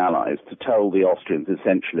part of the Allies to tell the Austrians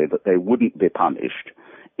essentially that they wouldn't be punished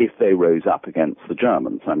if they rose up against the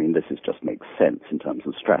Germans. I mean, this just makes sense in terms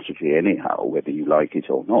of strategy anyhow, whether you like it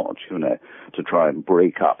or not, to try and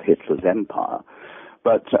break up Hitler's empire.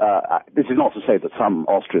 But this is not to say that some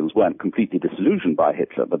Austrians weren't completely disillusioned by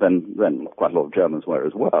Hitler, but then quite a lot of Germans were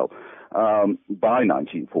as well, by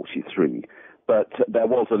 1943. But there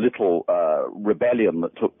was a little rebellion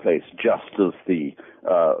that took place just as the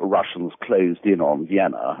Russians closed in on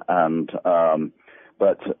Vienna.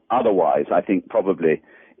 But otherwise, I think probably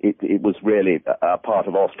it was really a part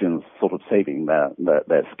of Austrians sort of saving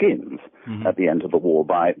their skins mm-hmm. at the end of the war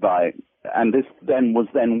and this then was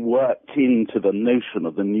worked into the notion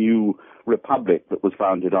of the new republic that was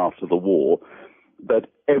founded after the war, that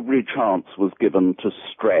every chance was given to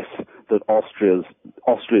stress that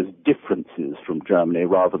Austria's differences from Germany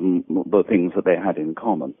rather than the things that they had in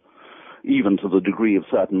common, even to the degree of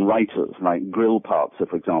certain writers, like Grillparzer,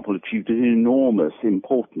 for example, achieved an enormous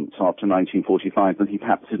importance after 1945 that he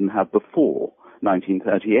perhaps didn't have before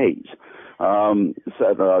 1938.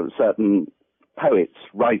 Certain poets,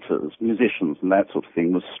 writers, musicians, and that sort of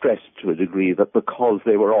thing was stressed to a degree that because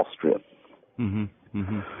they were Austrian. Mm-hmm.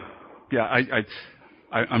 Mm-hmm. Yeah,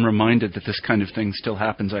 I'm reminded that this kind of thing still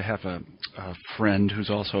happens. I have a friend who's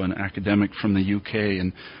also an academic from the UK,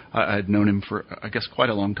 and I had known him for, I guess, quite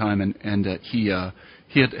a long time, and he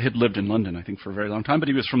had lived in London, I think, for a very long time, but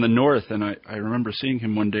he was from the north, and I remember seeing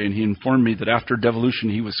him one day, and he informed me that after devolution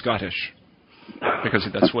he was Scottish. Because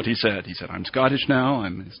that's what he said. He said, "I'm Scottish now.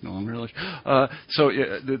 It's no longer English." So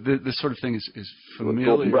this sort of thing is familiar.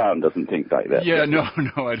 Gordon Brown doesn't think like that. Yeah, no,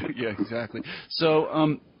 I don't, yeah, exactly.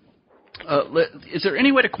 So, is there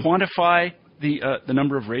any way to quantify the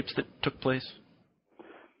number of rapes that took place?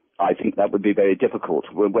 I think that would be very difficult.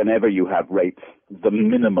 Whenever you have rapes, the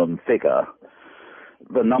minimum figure,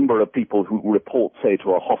 the number of people who report, say,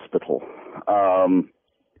 to a hospital,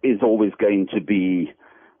 is always going to be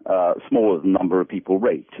smaller than the number of people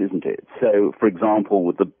raped, isn't it? So, for example,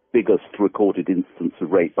 with the biggest recorded instance of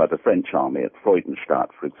rape by the French army at Freudenstadt,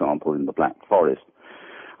 for example, in the Black Forest,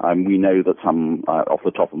 we know that off the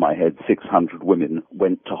top of my head, 600 women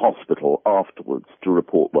went to hospital afterwards to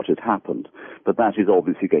report what had happened. But that is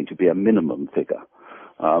obviously going to be a minimum figure.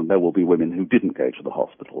 There will be women who didn't go to the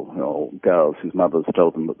hospital, or girls whose mothers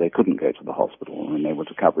told them that they couldn't go to the hospital and they were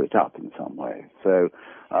to cover it up in some way. So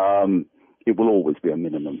it will always be a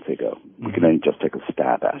minimum figure. We can only just take a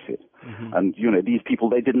stab at it. And, these people,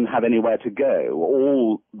 they didn't have anywhere to go.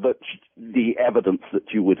 All that the evidence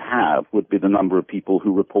that you would have would be the number of people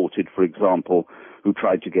who reported, for example, who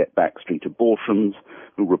tried to get backstreet abortions,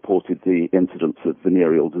 who reported the incidence of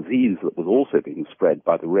venereal disease that was also being spread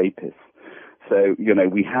by the rapists. So,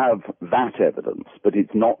 we have that evidence, but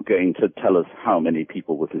it's not going to tell us how many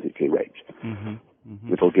people were physically raped.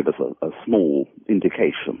 It'll give us a small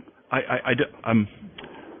indication.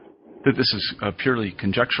 That this is purely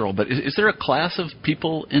conjectural, but is there a class of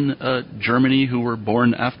people in Germany who were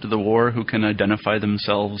born after the war who can identify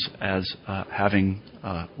themselves as having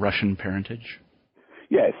Russian parentage?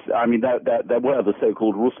 Yes, I mean, there were the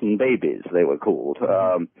so-called Russen babies, they were called.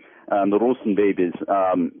 And the Russen babies,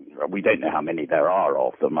 we don't know how many there are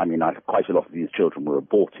of them. I mean, quite a lot of these children were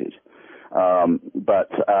aborted. But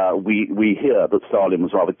we hear that Stalin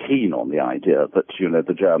was rather keen on the idea that,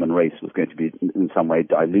 the German race was going to be in some way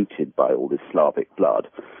diluted by all this Slavic blood.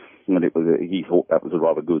 And he thought that was a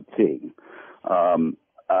rather good thing.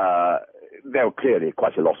 There were clearly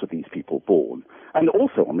quite a lot of these people born. And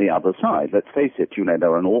also on the other side, let's face it,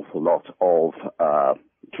 there are an awful lot of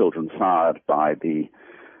children sired by the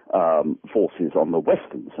forces on the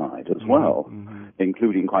western side as well,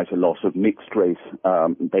 including quite a lot of mixed race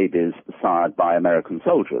babies sired by American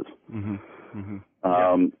soldiers,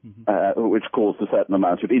 which caused a certain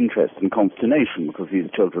amount of interest and consternation because these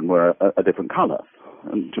children were a different color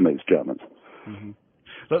to most Germans.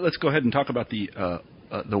 Let's go ahead and talk about the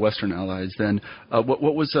Western Allies then.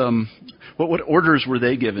 What orders were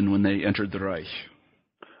they given when they entered the Reich?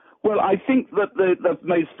 Well, I think that the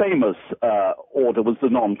most famous order was the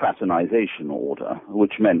non-fraternization order,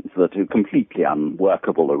 which meant that a completely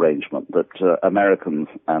unworkable arrangement that Americans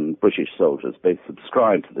and British soldiers both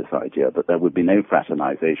subscribed to this idea that there would be no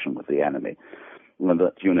fraternization with the enemy, and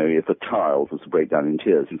that, if a child was to break down in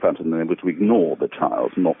tears in front of them, they were to ignore the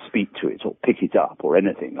child, not speak to it or pick it up or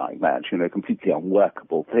anything like that, a completely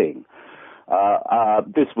unworkable thing.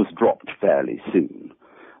 This was dropped fairly soon.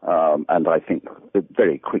 And I think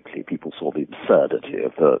very quickly people saw the absurdity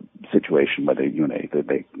of the situation where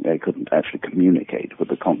they couldn't actually communicate with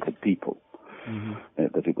the conquered people,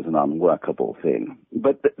 that it was an unworkable thing.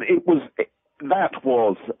 But that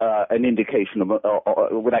was an indication of,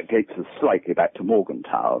 that takes us slightly back to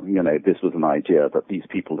Morgenthau. This was an idea that these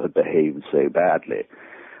people had behaved so badly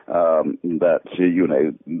that,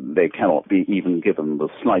 they cannot be even given the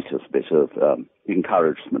slightest bit of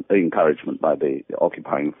encouragement by the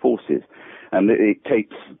occupying forces. And it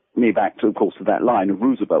takes me back to, of course, to that line of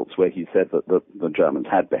Roosevelt's where he said that the Germans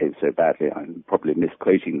had behaved so badly. I'm probably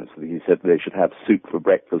misquoting this. He said they should have soup for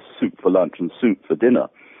breakfast, soup for lunch, and soup for dinner.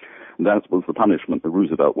 And that was the punishment that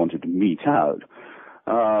Roosevelt wanted to mete out.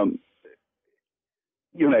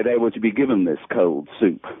 They were to be given this cold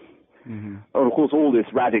soup. Of course, all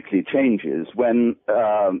this radically changes when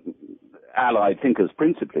Allied thinkers,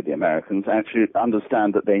 principally the Americans, actually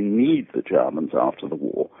understand that they need the Germans after the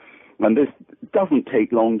war. And this doesn't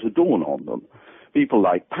take long to dawn on them. People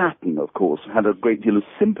like Patton, of course, had a great deal of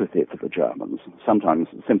sympathy for the Germans, sometimes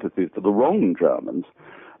sympathy for the wrong Germans.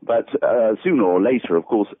 But sooner or later, of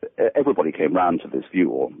course, everybody came round to this view,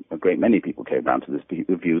 or a great many people came round to this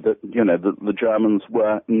view that, the Germans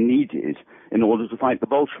were needed in order to fight the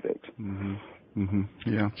Bolsheviks.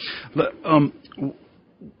 Yeah.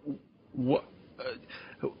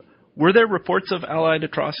 Were there reports of Allied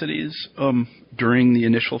atrocities during the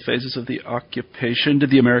initial phases of the occupation?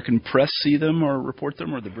 Did the American press see them or report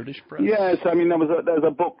them, or the British press? Yes, I mean, there's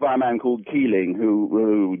a book by a man called Keeling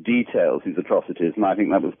who details these atrocities, and I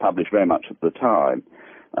think that was published very much at the time.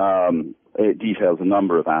 It details a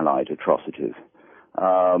number of Allied atrocities.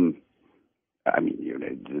 I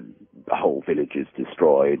mean, the whole village is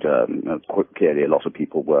destroyed. Clearly, a lot of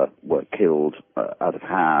people were killed out of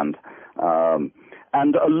hand.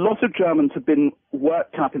 And a lot of Germans have been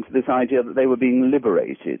worked up into this idea that they were being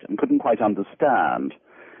liberated and couldn't quite understand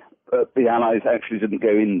that the Allies actually didn't go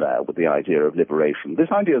in there with the idea of liberation. This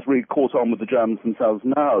idea has really caught on with the Germans themselves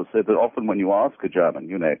now, so that often when you ask a German,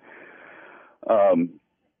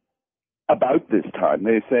 about this time,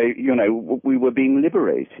 they say, we were being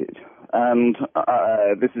liberated. And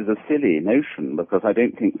this is a silly notion, because I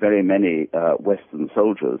don't think very many Western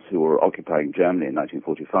soldiers who were occupying Germany in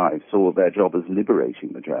 1945 saw their job as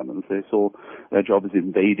liberating the Germans. They saw their job as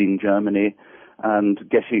invading Germany and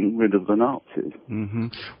getting rid of the Nazis. Mm-hmm.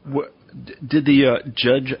 Did the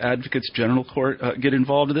Judge Advocates General Court get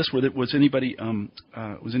involved in this? Was anybody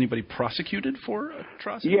prosecuted for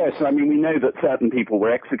atrocities? Yes, I mean, we know that certain people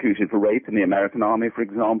were executed for rape in the American army, for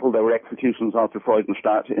example. There were executions after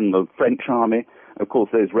Freudenstadt in the French army. Of course,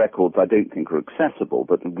 those records I don't think are accessible,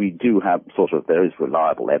 but we do have there is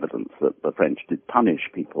reliable evidence that the French did punish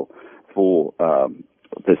people for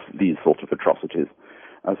these sort of atrocities.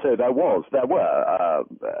 So there were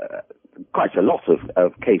quite a lot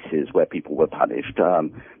of cases where people were punished.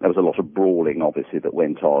 There was a lot of brawling, obviously, that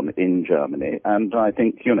went on in Germany, and I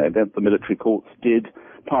think the military courts did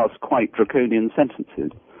pass quite draconian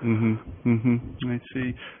sentences. Mm-hmm. Mm-hmm. I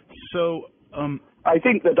see. So I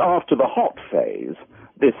think that after the hot phase,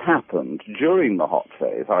 this happened during the hot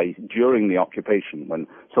phase, i.e. during the occupation when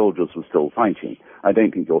soldiers were still fighting. I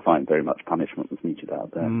don't think you'll find very much punishment was meted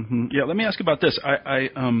out there. Mm-hmm. Yeah, let me ask about this.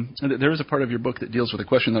 There is a part of your book that deals with a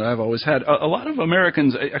question that I've always had. A lot of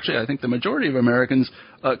Americans, actually I think the majority of Americans,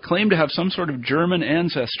 claim to have some sort of German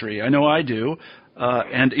ancestry. I know I do.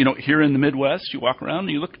 And here in the Midwest, you walk around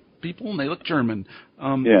and you look at people and they look German.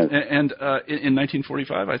 Yes. And in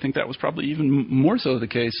 1945, I think that was probably even more so the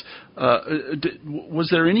case. Was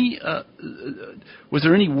there any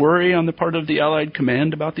worry on the part of the Allied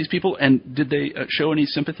command about these people, and did they show any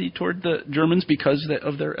sympathy toward the Germans because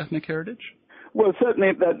of their ethnic heritage? Well,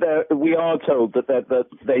 certainly we are told that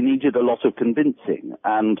they needed a lot of convincing,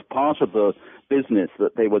 and part of the business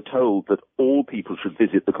that they were told that all people should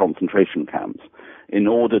visit the concentration camps in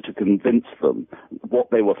order to convince them what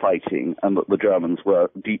they were fighting and that the Germans were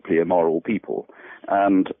deeply immoral people.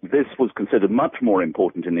 And this was considered much more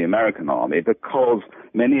important in the American army because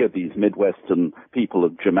many of these Midwestern people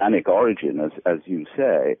of Germanic origin, as you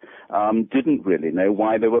say, didn't really know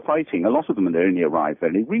why they were fighting. A lot of them had only arrived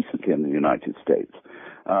very recently in the United States.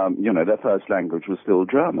 Their first language was still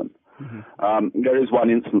German. Mm-hmm. There is one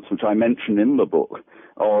instance which I mention in the book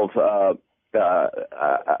of a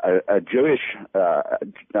Jewish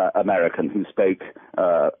American who spoke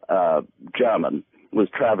German was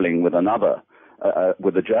traveling with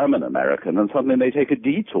with a German American, and suddenly they take a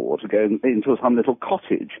detour to go into some little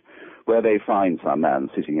cottage where they find some man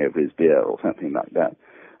sitting over his beer or something like that.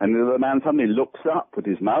 And the man suddenly looks up with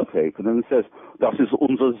his mouth open and says, "Das ist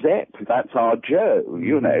unser Sepp, that's our Joe,"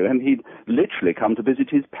 and he'd literally come to visit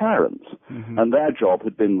his parents. Mm-hmm. And their job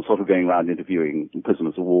had been sort of going around interviewing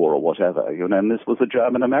prisoners of war or whatever, and this was a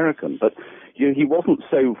German American. But he wasn't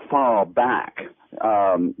so far back.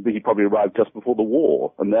 He probably arrived just before the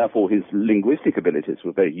war, and therefore his linguistic abilities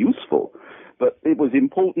were very useful. But it was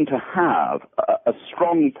important to have a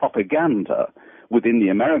strong propaganda within the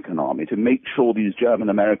American army to make sure these German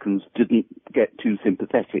Americans didn't get too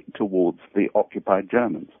sympathetic towards the occupied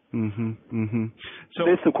Germans. Mm-hmm, mm-hmm. So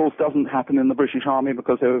this, of course, doesn't happen in the British Army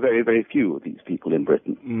because there were very, very few of these people in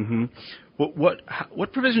Britain. Mm-hmm. Well,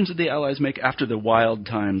 what provisions did the Allies make after the wild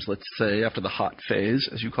times, let's say, after the hot phase,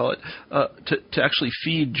 as you call it, to actually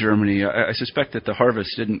feed Germany? I suspect that the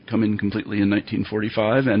harvest didn't come in completely in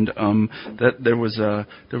 1945, and that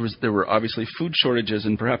there were obviously food shortages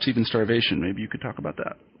and perhaps even starvation. Maybe you could talk about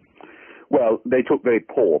that. Well, they took very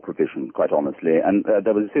poor provision, quite honestly, and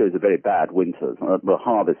there was a series of very bad winters. The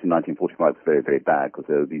harvest in 1945 was very, very bad because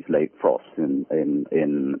there were these late frosts in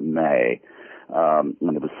May, and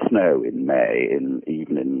there was snow in May,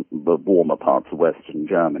 even in the warmer parts of western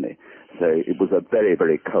Germany. So it was a very,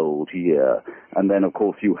 very cold year. And then, of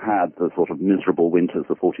course, you had the sort of miserable winters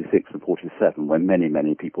of 46 and 47 when many,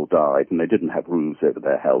 many people died, and they didn't have roofs over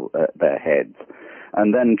their heads.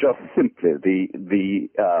 And then just simply the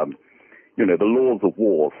laws of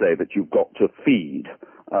war say that you've got to feed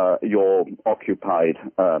your occupied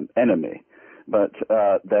enemy. But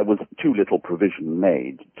there was too little provision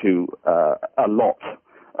made to allot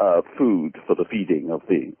food for the feeding of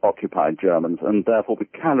the occupied Germans, and therefore the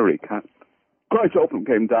calorie count quite often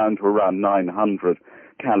came down to around 900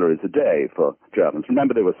 calories a day for Germans.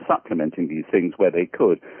 Remember, they were supplementing these things where they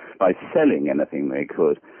could by selling anything they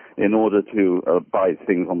could in order to buy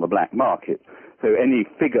things on the black market. So any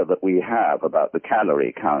figure that we have about the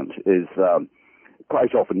calorie count is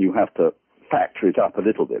quite often you have to factor it up a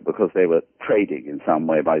little bit because they were trading in some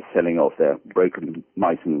way by selling off their broken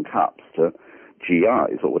Meissen cups to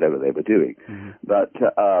GIs or whatever they were doing. Mm-hmm.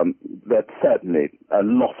 But certainly a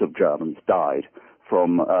lot of Germans died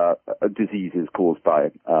from diseases caused by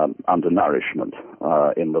undernourishment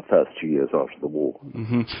in the first 2 years after the war.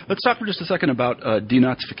 Mm-hmm. Let's talk for just a second about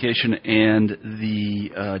denazification and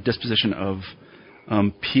the disposition of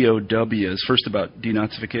POWs. First about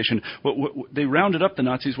denazification. They rounded up the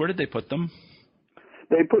Nazis. Where did they put them?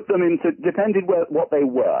 They put them into, depended what they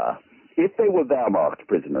were. if they were Wehrmacht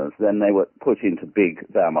prisoners, then they were put into big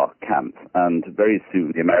Wehrmacht camps, and very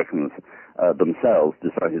soon the Americans themselves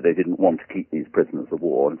decided they didn't want to keep these prisoners of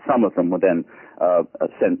war, and some of them were then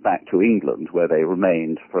sent back to England, where they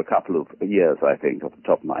remained for a couple of years, I think, off the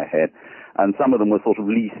top of my head, and some of them were sort of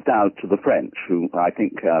leased out to the French, who I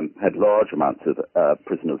think had large amounts of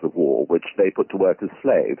prisoners of war, which they put to work as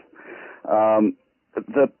slaves. The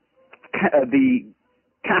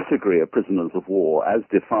category of prisoners of war, as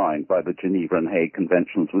defined by the Geneva and Hague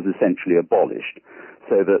Conventions, was essentially abolished,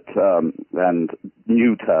 so that and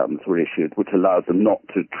new terms were issued which allowed them not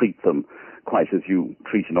to treat them quite as you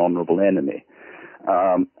treat an honorable enemy.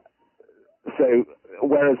 So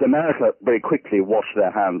whereas America very quickly washed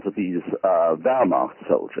their hands of these Wehrmacht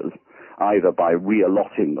soldiers, either by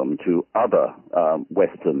reallocating them to other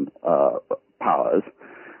Western powers,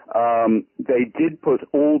 they did put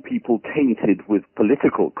all people tainted with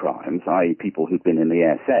political crimes, i.e. people who'd been in the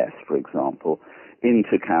SS, for example,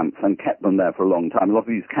 into camps and kept them there for a long time. A lot of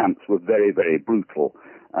these camps were very, very brutal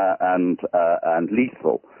and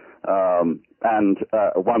lethal.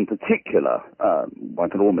 One particular, one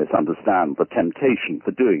can almost understand the temptation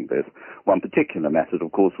for doing this. One particular method,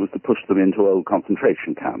 of course, was to push them into old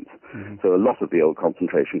concentration camps. Mm-hmm. So a lot of the old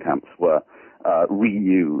concentration camps were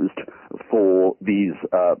reused for these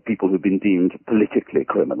people who've been deemed politically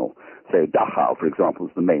criminal. So Dachau, for example,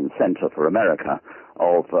 is the main center for America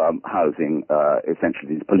of housing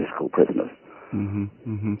essentially these political prisoners. Mm-hmm,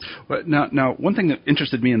 mm-hmm. Well, now, one thing that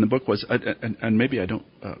interested me in the book was, and maybe I don't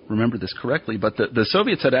remember this correctly, but the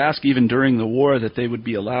Soviets had asked even during the war that they would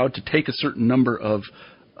be allowed to take a certain number of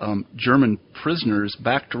German prisoners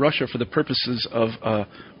back to Russia for the purposes of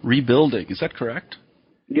rebuilding. Is that correct?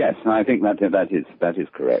 Yes, I think that is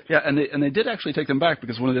correct. Yeah, and they did actually take them back,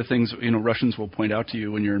 because one of the things Russians will point out to you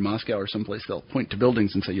when you're in Moscow or someplace, they'll point to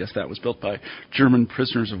buildings and say, yes, that was built by German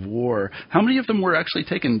prisoners of war. How many of them were actually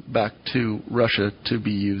taken back to Russia to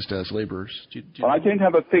be used as laborers? Well, I don't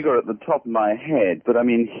have a figure at the top of my head, but I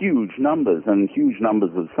mean huge numbers, and huge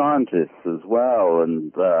numbers of scientists as well,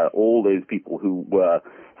 and all those people who were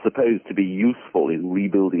supposed to be useful in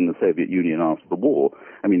rebuilding the Soviet Union after the war.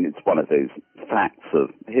 I mean, it's one of those facts of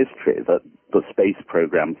history that the space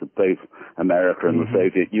programs of both America and the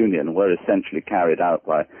Soviet Union were essentially carried out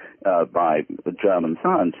by German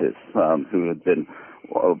scientists who had been,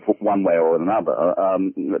 one way or another,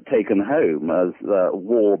 taken home as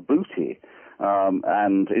war booty,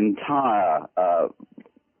 and entire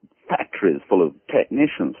factories full of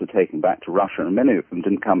technicians were taken back to Russia, and many of them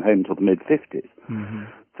didn't come home till the mid-50s. Mm-hmm.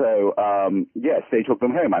 So, yes, they took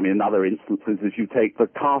them home. I mean, another instance is you take the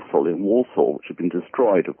castle in Warsaw, which had been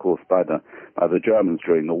destroyed, of course, by the Germans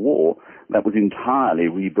during the war. That was entirely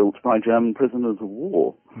rebuilt by German prisoners of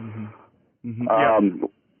war. Mm-hmm. Mm-hmm. Yeah.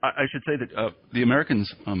 I should say that the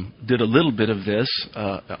Americans did a little bit of this.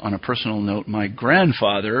 On a personal note, my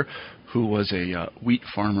grandfather, who was a wheat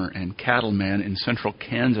farmer and cattleman in central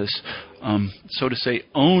Kansas, so to say,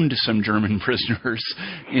 owned some German prisoners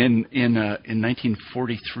in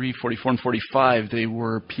 1943, 44, and 45. They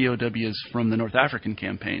were POWs from the North African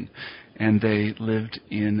campaign, and they were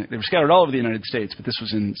scattered all over the United States, but this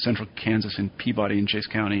was in central Kansas, in Peabody and Chase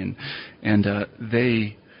County, and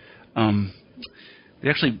they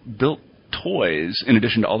actually built toys in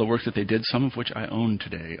addition to all the work that they did, some of which I own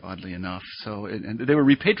today, oddly enough. So, and they were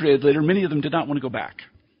repatriated later. Many of them did not want to go back.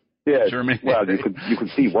 Yes. Germany. Well, you could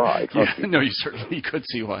see why. Yeah, no, you certainly could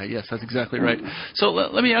see why. Yes, that's exactly right. So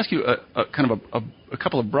let me ask you a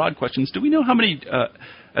couple of broad questions. Do we know how many,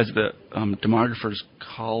 as the demographers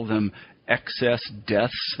call them, excess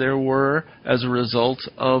deaths there were as a result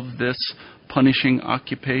of this punishing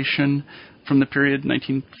occupation from the period May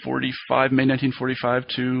 1945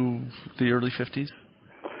 to the early 50s?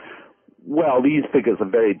 Well, these figures are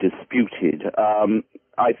very disputed.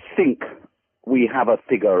 I think we have a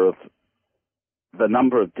figure of the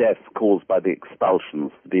number of deaths caused by the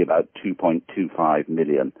expulsions to be about 2.25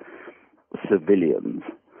 million civilians.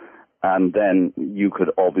 And then you could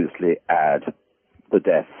obviously add the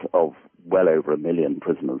deaths of well over 1 million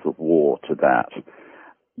prisoners of war to that.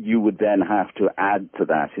 You would then have to add to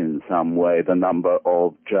that in some way the number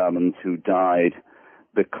of Germans who died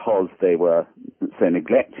because they were so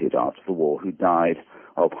neglected after the war, who died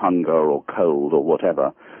of hunger or cold or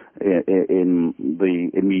whatever in the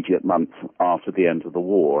immediate months after the end of the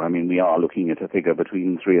war. I mean, we are looking at a figure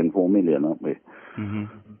between 3 and 4 million, aren't we?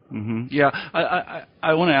 Mm-hmm. Mm-hmm. Yeah,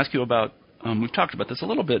 I want to ask you about, we've talked about this a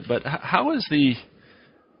little bit, but how is the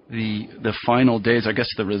the final days, I guess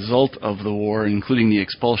the result of the war, including the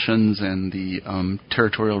expulsions and the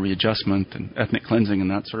territorial readjustment and ethnic cleansing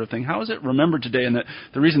and that sort of thing. How is it remembered today? And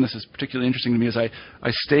the reason this is particularly interesting to me is I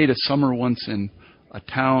stayed a summer once in a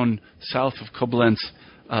town south of Koblenz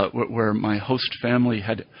where my host family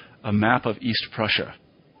had a map of East Prussia.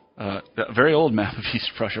 A very old map of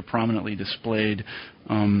East Prussia prominently displayed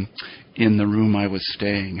in the room I was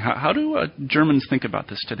staying. How do Germans think about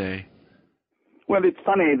this today? Well, it's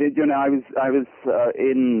funny that, I was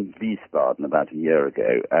in Wiesbaden about a year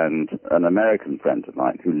ago, and an American friend of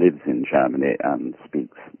mine who lives in Germany and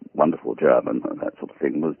speaks wonderful German and that sort of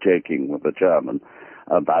thing was joking with a German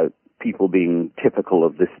about people being typical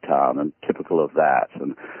of this town and typical of that,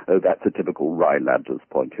 and that's a typical Rhinelander's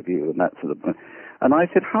point of view and that sort of thing. And I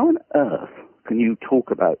said, how on earth can you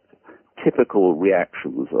talk about typical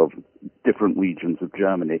reactions of different regions of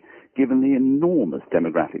Germany, given the enormous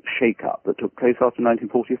demographic shake-up that took place after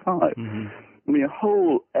 1945. Mm-hmm. I mean,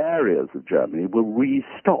 whole areas of Germany were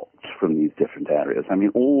restocked from these different areas. I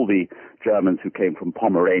mean, all the Germans who came from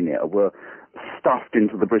Pomerania were stuffed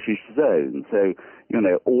into the British zone. So,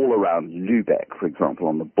 all around Lübeck, for example,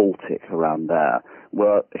 on the Baltic, around there,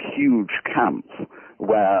 were huge camps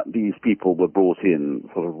where these people were brought in,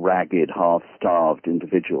 sort of ragged, half-starved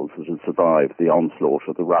individuals that had survived the onslaught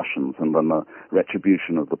of the Russians and then the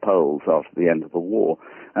retribution of the Poles after the end of the war.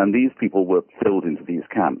 And these people were filled into these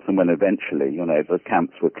camps, and when eventually, the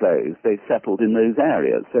camps were closed, they settled in those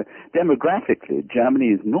areas. So demographically, Germany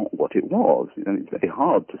is not what it was. It's very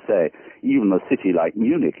hard to say. Even a city like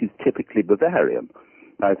Munich is typically Bavarian.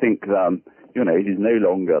 I think, it is no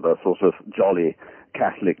longer the sort of jolly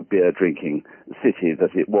Catholic beer-drinking city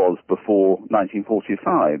that it was before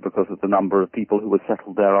 1945 because of the number of people who were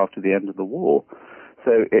settled there after the end of the war.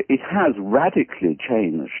 So it has radically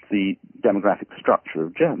changed the demographic structure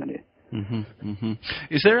of Germany. Mm-hmm, mm-hmm.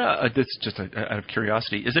 Is there that's just out of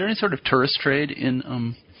curiosity, is there any sort of tourist trade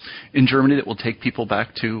in Germany that will take people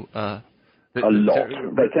back to... A lot.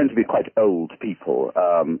 They tend to be quite old people,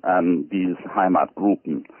 and these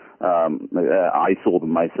Heimatgruppen. I saw them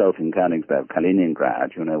myself in Königsberg,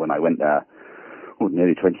 Kaliningrad, when I went there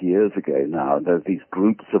nearly 20 years ago now. There's these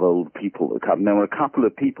groups of old people that come. There were a couple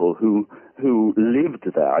of people who lived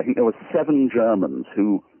there. I think there were 7 Germans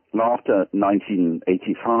who, after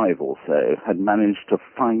 1985 or so, had managed to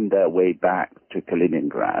find their way back to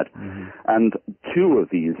Kaliningrad. Mm-hmm. And 2 of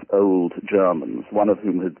these old Germans, one of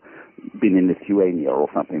whom had been in Lithuania or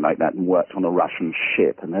something like that and worked on a Russian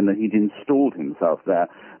ship, and then he'd installed himself there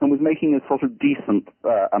and was making a sort of decent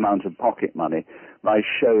amount of pocket money by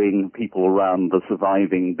showing people around the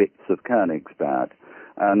surviving bits of Königsberg.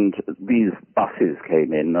 And these buses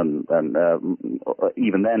came in, and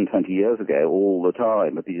even then, 20 years ago, all the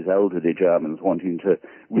time, of these elderly Germans wanting to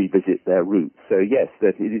revisit their roots. So yes,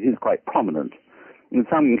 that it is quite prominent. In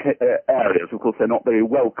some areas, of course, they're not very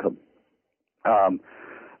welcome.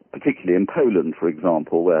 Particularly in Poland, for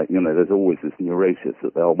example, where, there's always this neurosis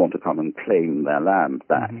that they'll want to come and claim their land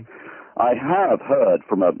back. Mm-hmm. I have heard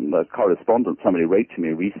from a correspondent, somebody wrote to me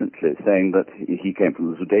recently saying that he came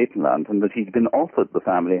from the Sudetenland and that he'd been offered the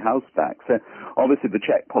family house back. So obviously the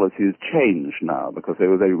Czech policy has changed now because they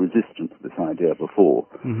were very resistant to this idea before.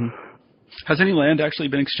 Mm-hmm. Has any land actually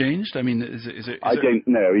been exchanged? I mean, is it? I don't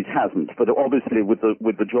know. It hasn't. But obviously, with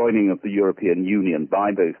the joining of the European Union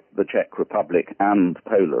by both the Czech Republic and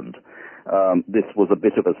Poland, this was a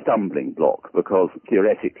bit of a stumbling block because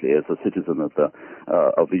theoretically, as a citizen of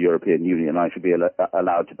the European Union, I should be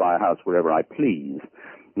allowed to buy a house wherever I please.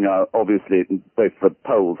 Obviously, both the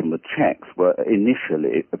Poles and the Czechs were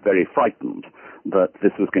initially very frightened that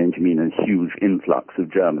this was going to mean a huge influx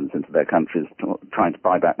of Germans into their countries trying to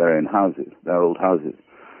buy back their own houses, their old houses.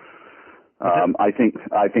 I think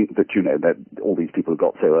that, that all these people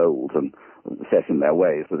got so old and set in their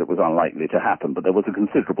ways that it was unlikely to happen, but there was a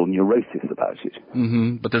considerable neurosis about it.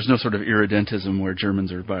 Mm-hmm. But there's no sort of irredentism where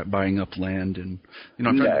Germans are buying up land and...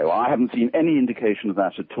 No, I haven't seen any indication of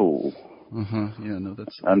that at all. Uh-huh. Yeah, no,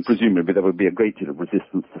 that's... And presumably there would be a great deal of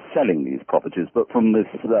resistance to selling these properties. But from this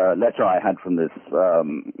letter I had from this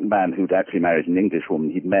man who'd actually married an English woman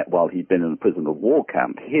he'd met while he'd been in a prisoner of war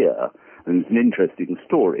camp here, and it's an interesting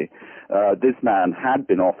story, this man had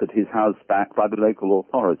been offered his house back by the local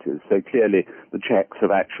authorities. So clearly the Czechs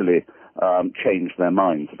have actually changed their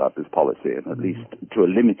minds about this policy, and at least to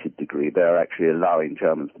a limited degree they're actually allowing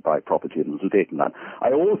Germans to buy property in the Sudetenland.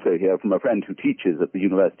 I also hear from a friend who teaches at the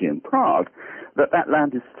university in Prague that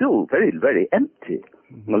land is still very, very empty.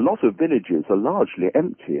 A lot of villages are largely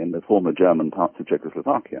empty in the former German parts of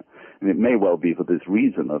Czechoslovakia. And it may well be for this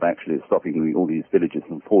reason of actually stopping all these villages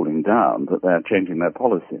from falling down that they're changing their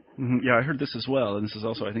policy. Mm-hmm. Yeah, I heard this as well, and this is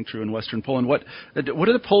also, I think, true in Western Poland. What do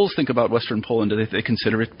the Poles think about Western Poland? Do they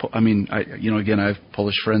consider it? I mean, again, I have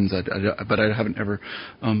Polish friends, but I haven't ever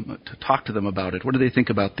talked to them about it. What do they think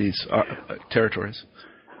about these territories?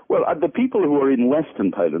 Well, the people who are in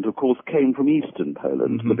Western Poland, of course, came from Eastern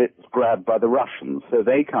Poland, the bits grabbed by the Russians. So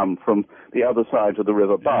they come from the other side of the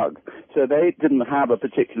River Bug. So they didn't have a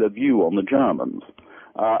particular view on the Germans.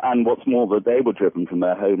 And what's more, that they were driven from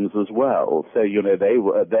their homes as well. So,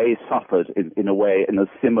 they suffered in a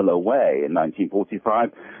similar way in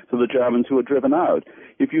 1945 to the Germans who were driven out.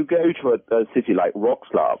 If you go to a city like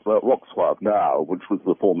Wrocław now, which was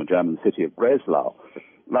the former German city of Breslau,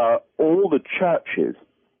 all the churches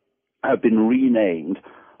have been renamed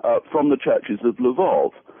from the churches of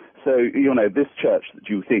Lvov. So, this church that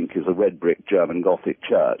you think is a red brick German Gothic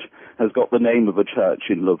church has got the name of a church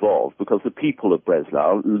in Lvov because the people of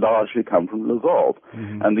Breslau largely come from Lvov.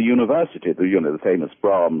 Mm-hmm. And the university, the famous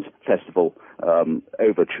Brahms Festival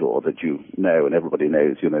Overture that you know and everybody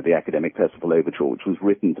knows, the Academic Festival Overture, which was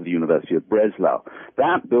written to the University of Breslau.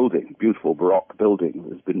 That building, beautiful Baroque building,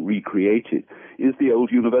 has been recreated, is the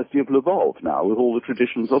old University of Lvov now, with all the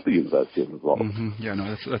traditions of the University of Lvov. Mm-hmm. Yeah,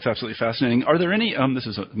 no, that's absolutely fascinating. Are there any, this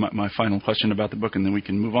is my final question about the book, and then we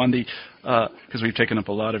can move on, because we've taken up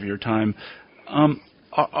a lot of your time.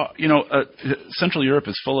 Central Europe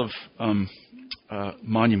is full of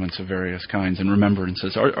monuments of various kinds and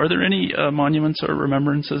remembrances. Are there any monuments or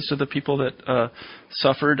remembrances to the people that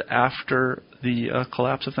suffered after the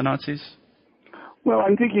collapse of the Nazis? Well,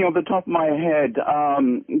 I'm thinking off the top of my head,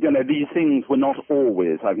 these things were not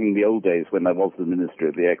always, I think in the old days when there was the Ministry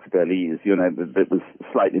of the Ex-Berlins, it was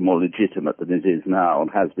slightly more legitimate than it is now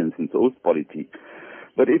and has been since Ostpolitik.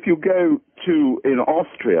 But if you go in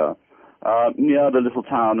Austria, near the little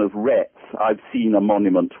town of Retz, I've seen a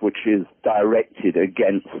monument which is directed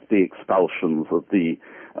against the expulsions of the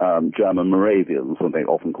German Moravians, what they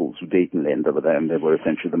often call Sudetenländer, but they were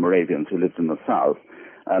essentially the Moravians who lived in the south.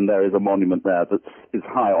 And there is a monument there that is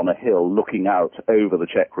high on a hill looking out over the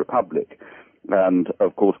Czech Republic and,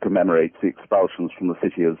 of course, commemorates the expulsions from the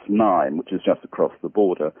city of Znaim, which is just across the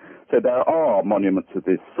border. So there are monuments of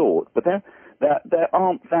this sort, but there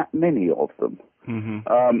aren't that many of them.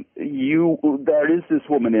 Mm-hmm. There is this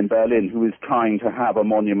woman in Berlin who is trying to have a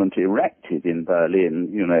monument erected in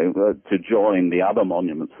Berlin, to join the other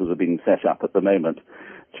monuments that are being set up at the moment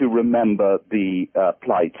to remember the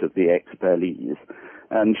plight of the ex-Berlins.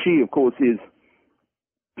 And she, of course, is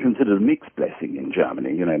considered a mixed blessing in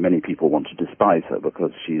Germany. Many people want to despise her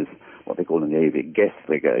because she is what they call an ewig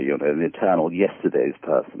Gestrige, an eternal yesterdays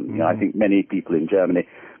person. Mm-hmm. I think many people in Germany,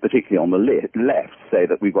 particularly on the left, say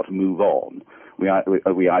that we've got to move on. We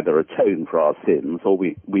either atone for our sins or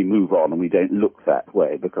we move on and we don't look that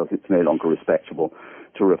way because it's no longer respectable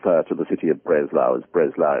to refer to the city of Breslau as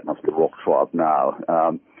Breslau. It must be Wrocław now.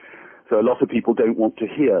 So a lot of people don't want to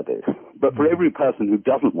hear this. But for every person who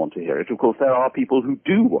doesn't want to hear it, of course, there are people who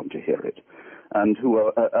do want to hear it. And who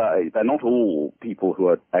are, they're not all people who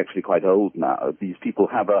are actually quite old now. These people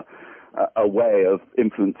have a way of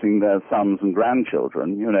influencing their sons and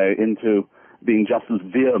grandchildren, into being just as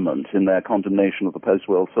vehement in their condemnation of the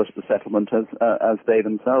post-war settlement as they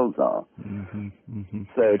themselves are. Mm-hmm, mm-hmm.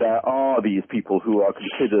 So there are these people who are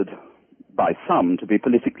considered by some to be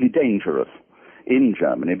politically dangerous in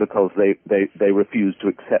Germany because they refuse to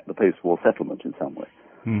accept the post-war settlement in some way.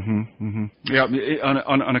 Mm-hmm, mm-hmm. Yeah,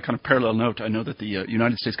 on a kind of parallel note, I know that the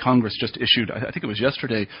United States Congress just issued, I think it was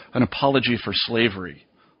yesterday, an apology for slavery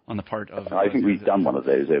on the part of... I think we've done one of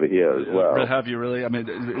those over here as well. Have you really? I mean,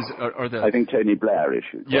 I think Tony Blair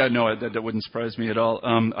issued. Yeah, no, that wouldn't surprise me at all.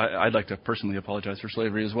 I'd like to personally apologize for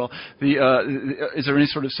slavery as well. Is there any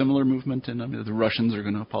sort of similar movement? The Russians are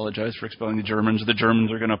going to apologize for expelling the Germans. The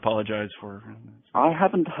Germans are going to apologize for... I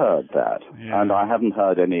haven't heard that, and I haven't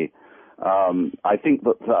heard any... I think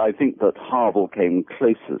that Havel came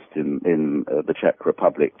closest in the Czech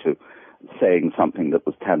Republic to saying something that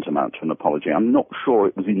was tantamount to an apology. I'm not sure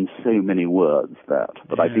it was in so many words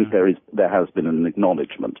but I think there has been an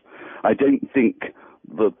acknowledgement. I don't think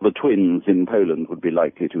the twins in Poland would be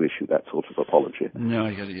likely to issue that sort of apology. No,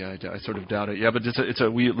 I sort of doubt it. Yeah, but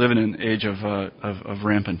we live in an age of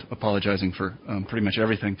rampant apologizing for pretty much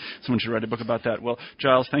everything. Someone should write a book about that. Well,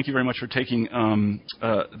 Giles, thank you very much for taking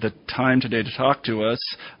the time today to talk to us.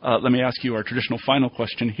 Let me ask you our traditional final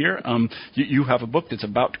question here. You have a book that's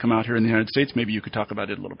about to come out here in the United States. Maybe you could talk about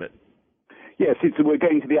it a little bit. Yes, we're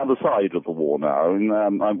going to the other side of the war now,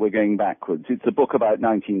 and we're going backwards. It's a book about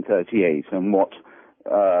 1938 and what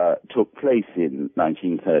took place in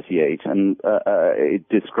 1938, and it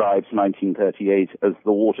describes 1938 as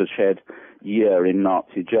the watershed year in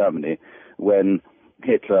Nazi Germany, when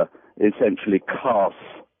Hitler essentially casts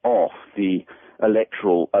off the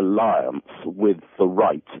electoral alliance with the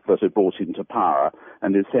right that had brought into power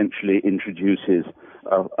and essentially introduces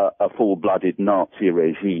a full-blooded Nazi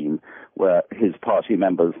regime where his party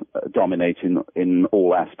members dominate in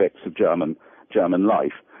all aspects of German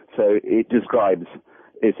life. So it describes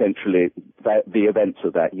essentially the events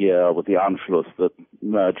of that year with the Anschluss that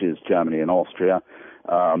merges Germany and Austria,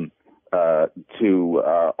 to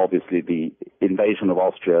obviously the invasion of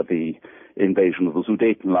Austria, the invasion of the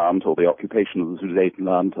Sudetenland, or the occupation of the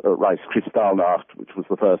Sudetenland, Reichskristallnacht, which was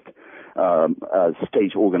the first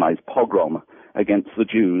state-organized pogrom against the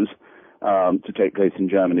Jews to take place in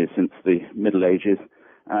Germany since the Middle Ages,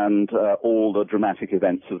 and all the dramatic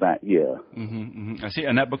events of that year. I see.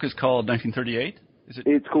 And that book is called 1938?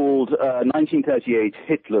 It's called 1938,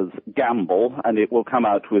 Hitler's Gamble, and it will come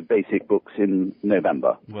out with basic books in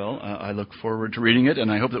November. Well, I look forward to reading it, and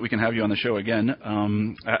I hope that we can have you on the show again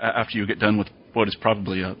after you get done with what is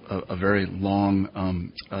probably a very long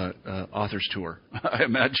author's tour. I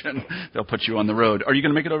imagine they'll put you on the road. Are you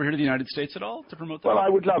going to make it over here to the United States at all to promote that? Well, I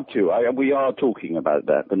would love to. We are talking about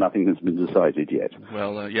that, but nothing has been decided yet.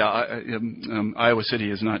 Well, Iowa City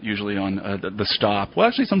is not usually on the stop. Well,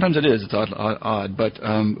 actually, sometimes it is. It's odd,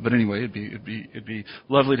 but anyway, it'd be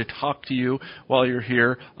lovely to talk to you while you're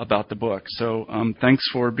here about the book. So, thanks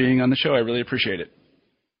for being on the show. I really appreciate it.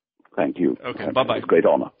 Thank you. Okay, bye-bye. It's a great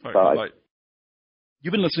honor. Right, bye. Bye-bye.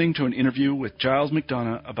 You've been listening to an interview with Giles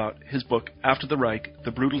McDonough about his book, After the Reich, The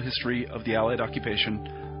Brutal History of the Allied Occupation.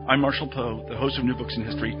 I'm Marshall Poe, the host of New Books in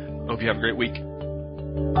History. Hope you have a great week.